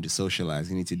outside, you need to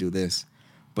socialize, you need to do this.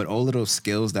 But all of those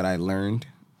skills that I learned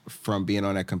from being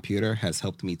on that computer has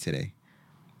helped me today.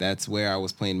 That's where I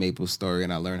was playing MapleStory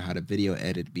and I learned how to video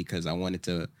edit because I wanted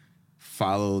to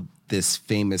follow this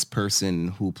famous person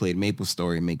who played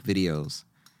MapleStory and make videos.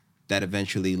 that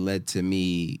eventually led to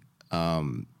me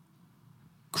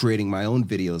creating my own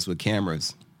videos with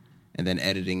cameras and then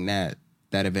editing that.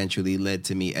 That eventually led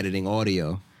to me editing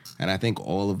audio. And I think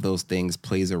all of those things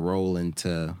plays a role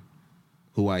into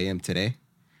who I am today.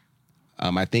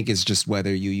 I think it's just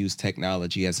whether you use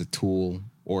technology as a tool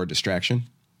or a distraction.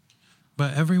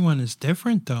 But everyone is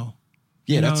different, though.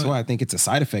 Yeah, You that's know, why I think it's a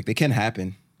side effect. It can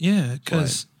happen. Yeah,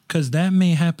 because that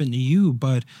may happen to you,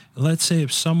 but let's say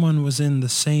if someone was had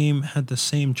the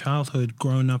same childhood,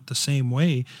 grown up the same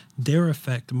way, their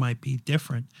effect might be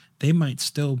different. They might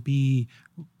still be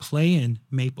playing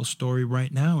MapleStory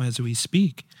right now as we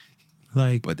speak.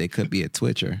 Like, But they could be a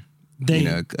Twitcher. They-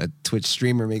 a Twitch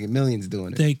streamer making millions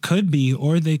doing it. they could be,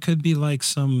 or they could be like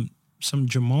some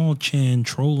Jamal Chan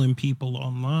trolling people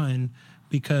online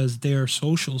because their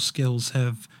social skills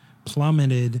have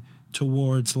plummeted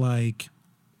towards like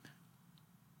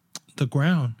the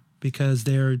ground because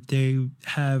they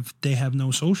have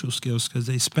no social skills because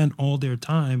they spent all their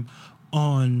time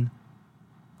online.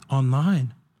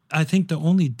 I think the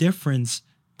only difference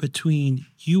between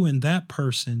you and that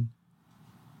person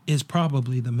is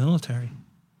probably the military.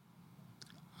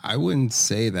 I wouldn't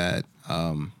say that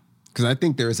because I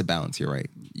think there is a balance. You're right.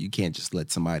 You can't just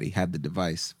let somebody have the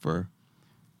device for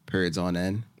periods on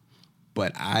end.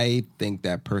 But I think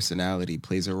that personality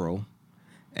plays a role.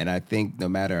 And I think no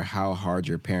matter how hard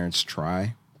your parents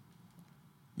try,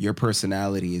 your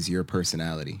personality is your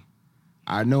personality.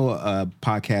 I know a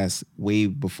podcast way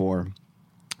before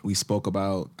we spoke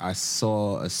about, I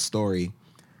saw a story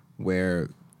where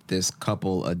this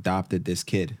couple adopted this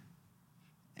kid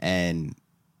and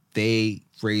they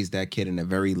raised that kid in a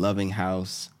very loving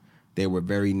house. They were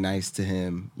very nice to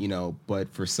him,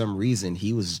 but for some reason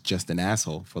he was just an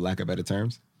asshole, for lack of better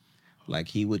terms. Like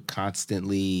he would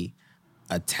constantly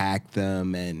attack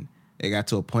them, and it got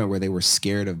to a point where they were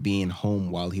scared of being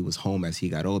home while he was home as he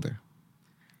got older.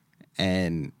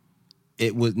 And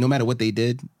it was, no matter what they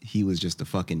did, he was just a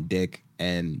fucking dick.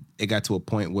 And it got to a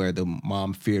point where the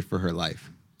mom feared for her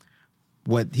life.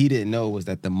 What he didn't know was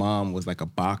that the mom was like a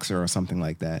boxer or something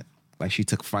like that. Like she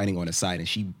took fighting on the side and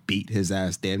she beat his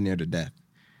ass damn near to death.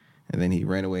 And then he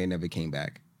ran away and never came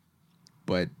back.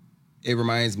 But it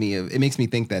makes me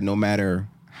think that no matter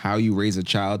how you raise a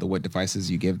child or what devices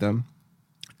you give them,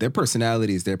 their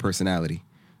personality is their personality.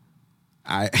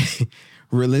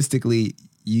 Realistically,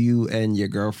 you and your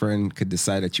girlfriend could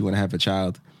decide that you want to have a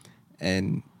child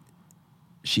and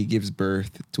she gives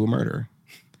birth to a murderer.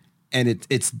 And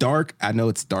it's dark. I know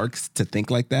it's dark to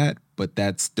think like that, but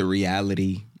that's the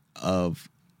reality of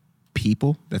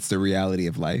people. That's the reality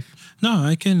of life.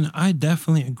 No, I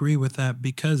definitely agree with that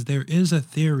because there is a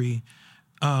theory.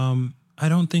 I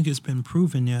don't think it's been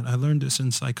proven yet. I learned this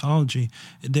in psychology.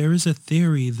 There is a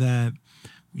theory that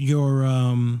you're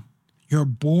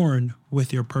born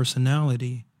with your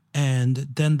personality, and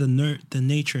then the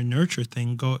nature nurture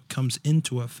thing comes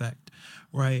into effect,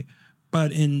 right?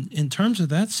 But in terms of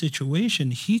that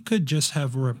situation, he could just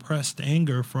have repressed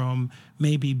anger from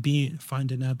maybe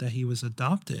finding out that he was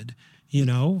adopted, Yeah,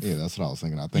 that's what I was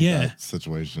thinking. I think that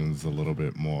situation's a little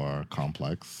bit more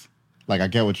complex. Like, I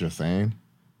get what you're saying,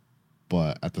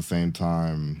 but at the same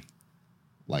time,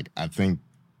 like, I think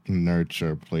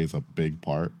nurture plays a big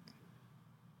part.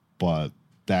 But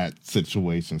that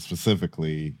situation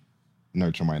specifically,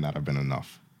 nurture might not have been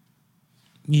enough.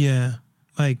 Yeah.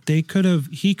 Like he could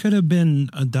have been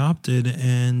adopted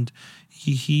and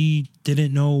he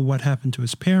didn't know what happened to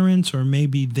his parents, or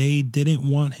maybe they didn't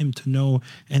want him to know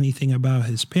anything about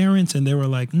his parents. And they were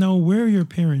like, no, we're your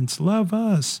parents. Love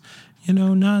us,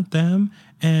 not them.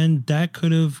 And that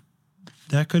could have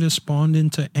spawned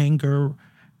into anger,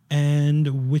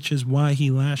 and which is why he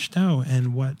lashed out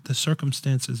and what the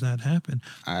circumstances that happened.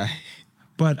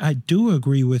 But I do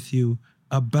agree with you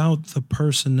about the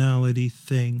personality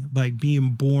thing, like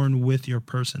being born with your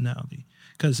personality.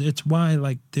 Because it's why,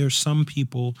 like, there's some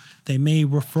people, they may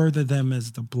refer to them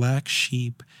as the black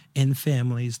sheep in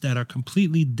families that are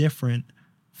completely different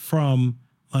from,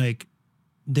 like,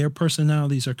 their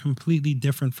personalities are completely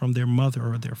different from their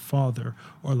mother or their father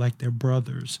or, like, their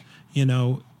brothers.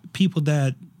 People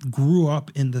that grew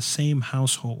up in the same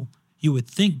household, you would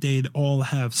think they'd all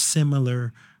have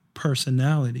similar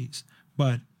personalities,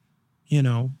 but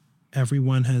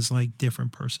everyone has like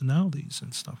different personalities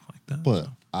and stuff like that. But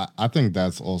I think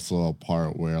that's also a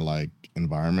part where like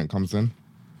environment comes in.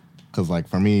 Because like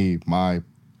for me, my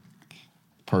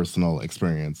personal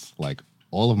experience, like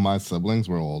all of my siblings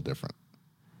were all different.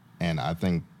 And I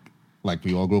think like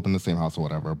we all grew up in the same house or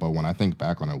whatever. But when I think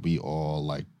back on it, we all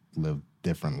like lived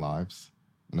different lives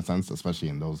in a sense, especially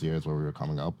in those years where we were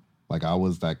coming up. Like I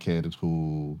was that kid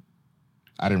who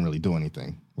I didn't really do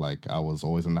anything. Like I was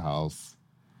always in the house.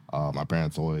 My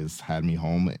parents always had me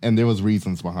home, and there was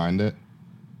reasons behind it.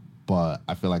 But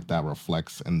I feel like that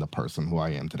reflects in the person who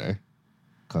I am today.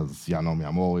 Because y'all know me,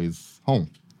 I'm always home.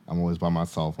 I'm always by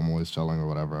myself. I'm always chilling or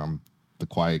whatever. I'm the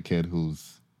quiet kid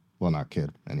who's, well, not kid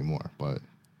anymore, but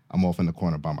I'm off in the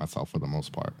corner by myself for the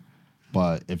most part.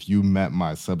 But if you met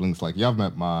my siblings, like y'all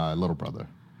met my little brother,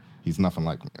 he's nothing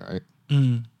like me, right?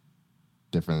 Mm.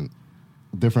 Different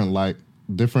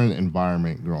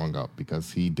environment growing up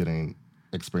because he didn't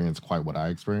experience quite what I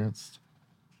experienced.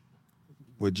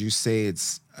 Would you say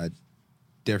it's a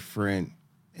different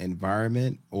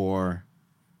environment or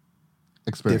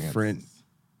Experience. different?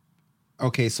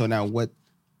 Okay, so now what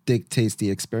dictates the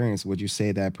experience? Would you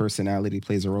say that personality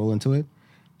plays a role into it?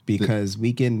 Because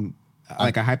we can,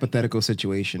 like a hypothetical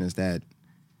situation is that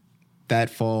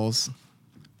falls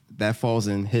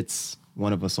and hits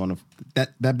one of us on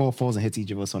that ball falls and hits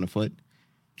each of us on the foot.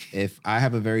 If I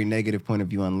have a very negative point of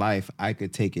view on life, I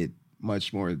could take it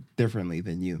much more differently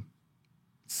than you.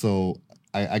 So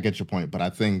I get your point, but I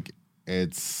think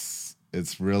it's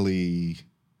really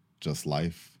just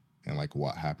life and like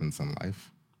what happens in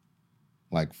life.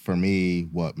 Like for me,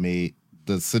 what made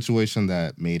the situation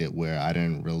that made it where I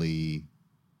didn't really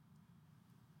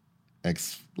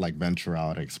venture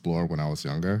out, explore when I was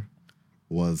younger,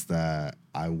 was that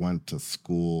I went to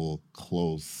school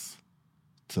close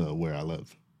to where I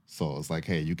lived. So it's like,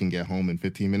 hey, you can get home in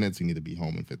 15 minutes. You need to be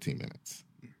home in 15 minutes.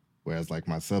 Whereas like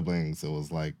my siblings, it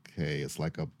was like, hey, it's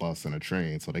like a bus and a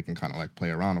train. So they can kind of like play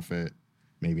around with it,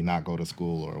 maybe not go to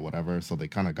school or whatever. So they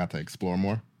kind of got to explore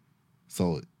more.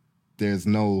 So there's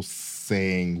no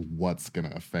saying what's going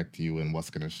to affect you and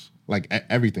what's going to,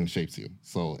 everything shapes you.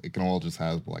 So it can all just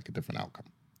have like a different outcome.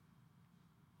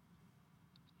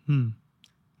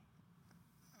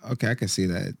 Okay, I can see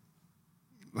that.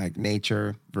 Like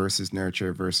nature versus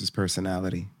nurture versus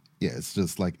personality. Yeah, it's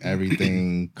just like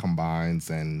everything combines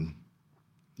and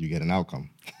you get an outcome.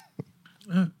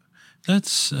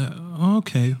 That's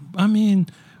okay. I mean,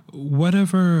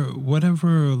 whatever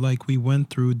like we went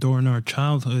through during our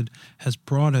childhood has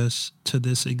brought us to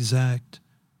this exact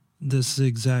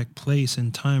place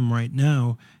in time right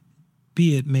now,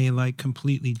 be it may like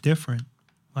completely different.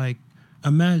 Like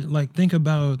imagine, like think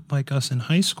about like us in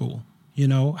high school, you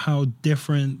know, how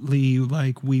differently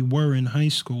like we were in high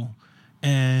school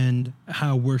and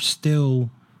how we're still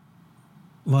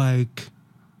like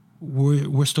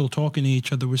we're still talking to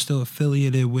each other. We're still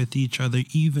affiliated with each other,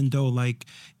 even though like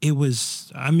it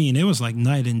was like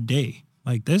night and day.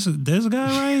 Like this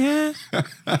guy right here.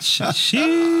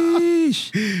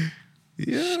 Sheesh.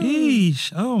 Yeah.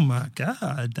 Sheesh. Oh my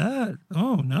God.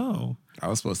 Oh no. I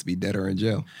was supposed to be dead or in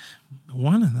jail.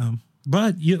 One of them.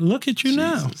 But you look at you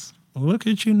Jesus. now. Look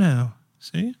at you now.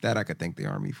 See? That I could thank the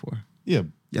Army for. Yeah.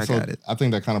 Yeah, I so got it. I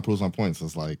think that kind of proves my points.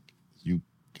 It's like you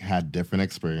had different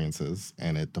experiences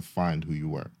and it defined who you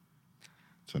were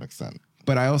to an extent.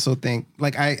 But I also think,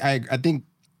 like, I think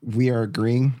we are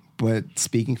agreeing, but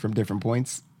speaking from different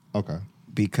points. Okay.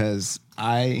 Because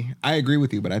I agree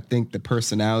with you, but I think the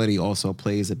personality also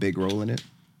plays a big role in it.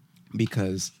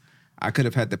 Because I could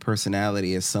have had the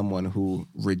personality as someone who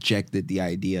rejected the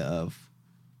idea of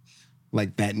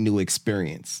like that new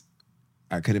experience.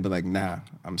 I could have been like, nah,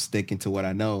 I'm sticking to what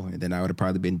I know. And then I would have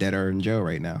probably been dead or in jail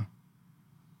right now.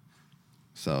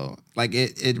 So like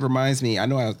it reminds me, I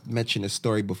know I mentioned a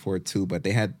story before too, but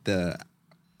they had the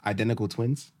identical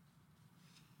twins.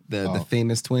 The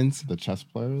famous twins. The chess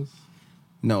players?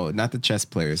 No, not the chess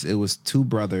players. It was two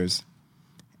brothers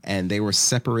and they were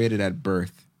separated at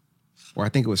birth. Or I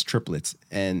think it was triplets.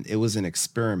 And it was an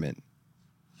experiment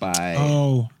by...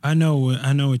 Oh, I know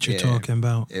what you're talking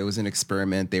about. It was an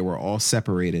experiment. They were all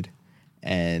separated.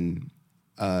 And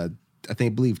I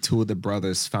believe two of the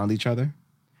brothers found each other.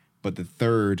 But the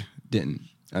third didn't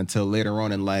until later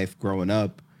on in life, growing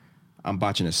up. I'm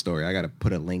botching a story. I got to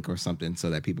put a link or something so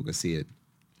that people could see it.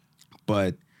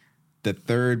 But the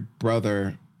third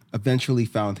brother eventually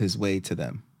found his way to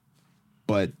them.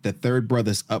 But the third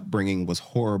brother's upbringing was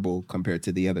horrible compared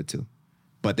to the other two.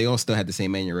 But they all still had the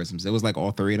same mannerisms. It was like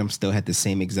all three of them still had the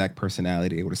same exact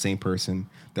personality. They were the same person.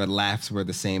 Their laughs were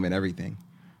the same and everything.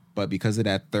 But because of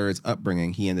that third's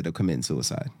upbringing, he ended up committing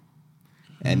suicide.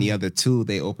 And the other two,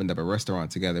 they opened up a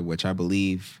restaurant together, which I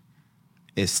believe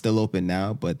is still open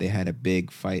now, but they had a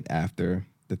big fight after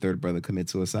the third brother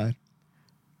committed suicide.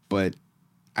 But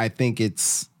I think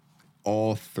it's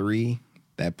all three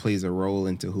that plays a role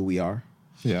into who we are.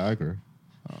 Yeah, I agree.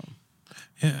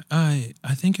 Yeah, I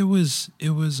think it was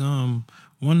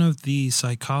one of the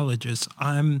psychologists.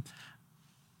 I'm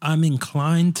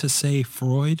inclined to say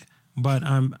Freud, but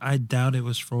I doubt it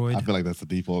was Freud. I feel like that's the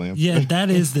default answer. Yeah, that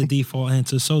is the default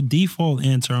answer. So default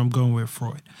answer, I'm going with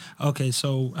Freud. Okay,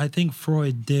 so I think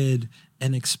Freud did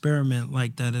an experiment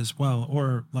like that as well,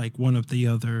 or like one of the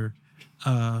other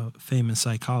famous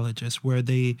psychologists, where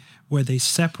they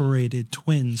separated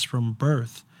twins from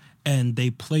birth, and they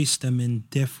placed them in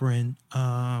different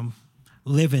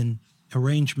living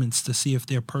arrangements to see if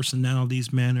their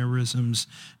personalities, mannerisms,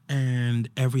 and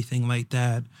everything like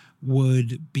that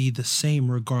would be the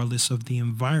same regardless of the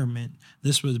environment.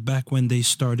 This was back when they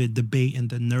started debating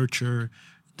the nature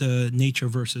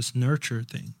versus nurture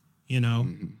thing. You know,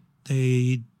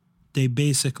 they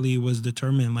basically was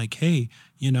determined like, hey,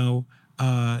 you know,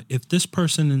 if this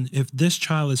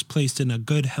child is placed in a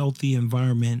good, healthy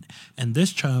environment, and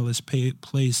this child is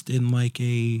placed in like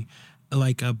a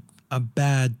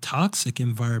bad, toxic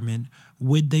environment,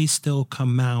 would they still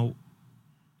come out?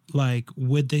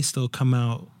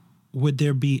 Would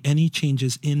there be any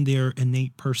changes in their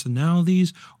innate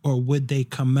personalities, or would they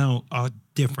come out a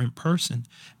different person?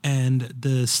 And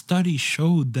the study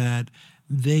showed that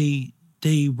they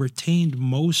retained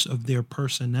most of their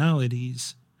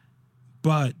personalities,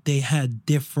 but they had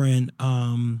different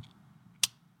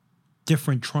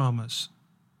traumas,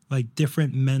 like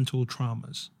different mental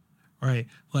traumas, right?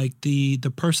 Like the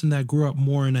person that grew up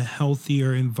more in a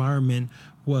healthier environment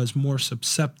was more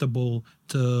susceptible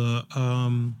to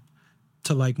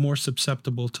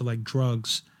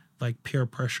drugs, like peer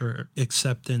pressure,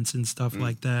 acceptance, and stuff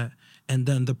like that. And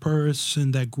then the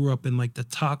person that grew up in like the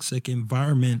toxic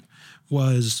environment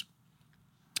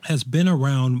has been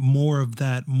around more of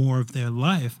their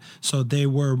life. So they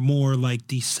were more like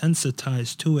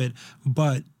desensitized to it,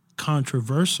 but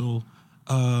controversial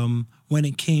when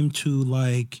it came to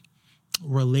like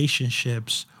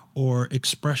relationships or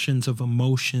expressions of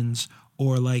emotions,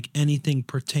 or like anything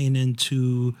pertaining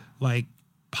to like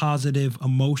positive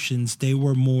emotions. They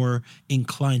were more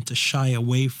inclined to shy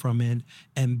away from it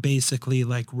and basically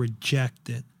like reject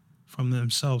it from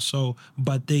themselves. So,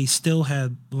 but they still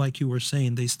had, like you were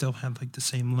saying, they still had like the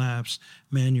same laughs,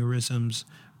 mannerisms,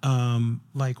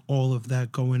 like all of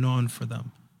that going on for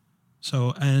them.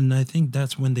 So, and I think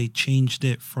that's when they changed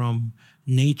it from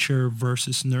nature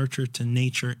versus nurture to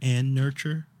nature and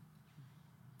nurture.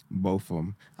 Both of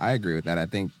them. I agree with that. I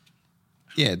think,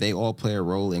 yeah, they all play a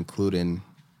role, including,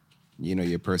 you know,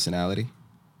 your personality.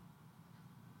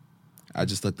 I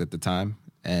just looked at the time,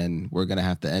 and we're going to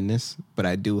have to end this. But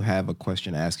I do have a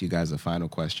question to ask you guys, a final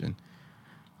question.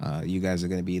 You guys are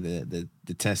going to be the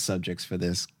test subjects for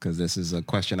this, because this is a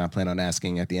question I plan on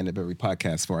asking at the end of every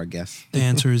podcast for our guests. The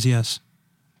answer is yes.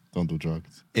 Don't do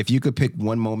drugs. If you could pick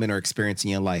one moment or experience in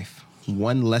your life,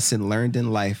 one lesson learned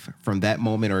in life from that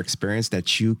moment or experience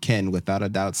that you can, without a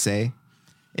doubt, say,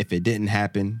 if it didn't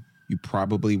happen, you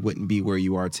probably wouldn't be where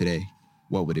you are today,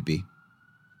 what would it be?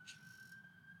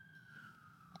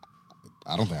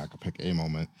 I don't think I could pick a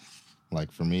moment.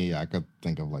 Like for me, I could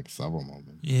think of like several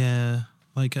moments. Yeah.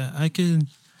 Like I could,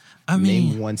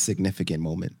 Name one significant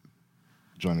moment.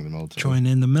 Joining the military.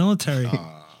 Joining the military.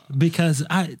 Because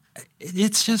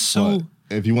it's just so...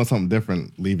 But if you want something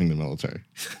different, leaving the military.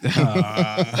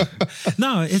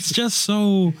 No, it's just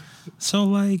so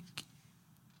like,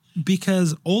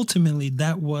 because ultimately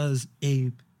that was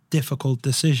a difficult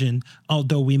decision,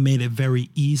 although we made it very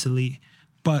easily.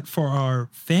 But for our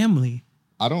family,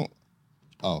 it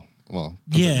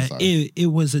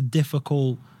was a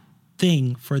difficult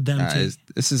thing for them to.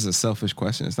 This is a selfish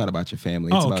question. It's not about your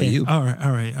family. It's about you. All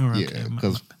right. Yeah,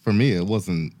 because for me, it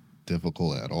wasn't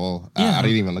difficult at all. Yeah. I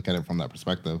didn't even look at it from that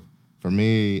perspective. For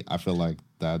me, I feel like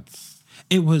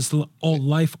it was all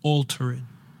life altering.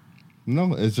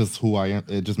 No, it's just who I am.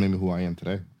 It just made me who I am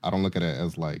today. I don't look at it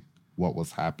as like what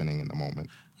was happening in the moment.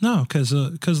 No, because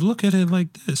look at it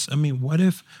like this. I mean, what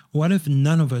if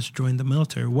none of us joined the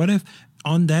military? What if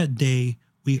on that day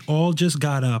we all just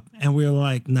got up and we were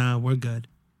like, nah, we're good?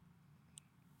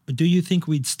 But do you think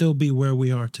we'd still be where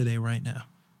we are today right now?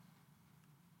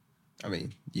 I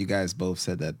mean, you guys both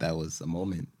said that was a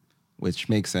moment, which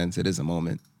makes sense. It is a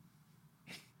moment.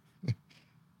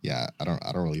 Yeah, I don't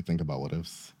really think about what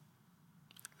ifs.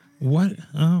 What?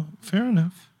 Oh, fair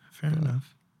enough. Fair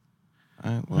enough.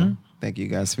 All right. Well, thank you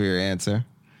guys for your answer.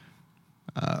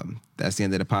 That's the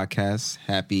end of the podcast.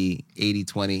 Happy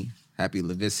 80-20. Happy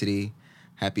Levicity.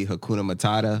 Happy Hakuna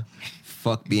Matata.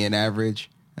 Fuck being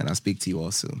average. And I'll speak to you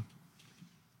all soon.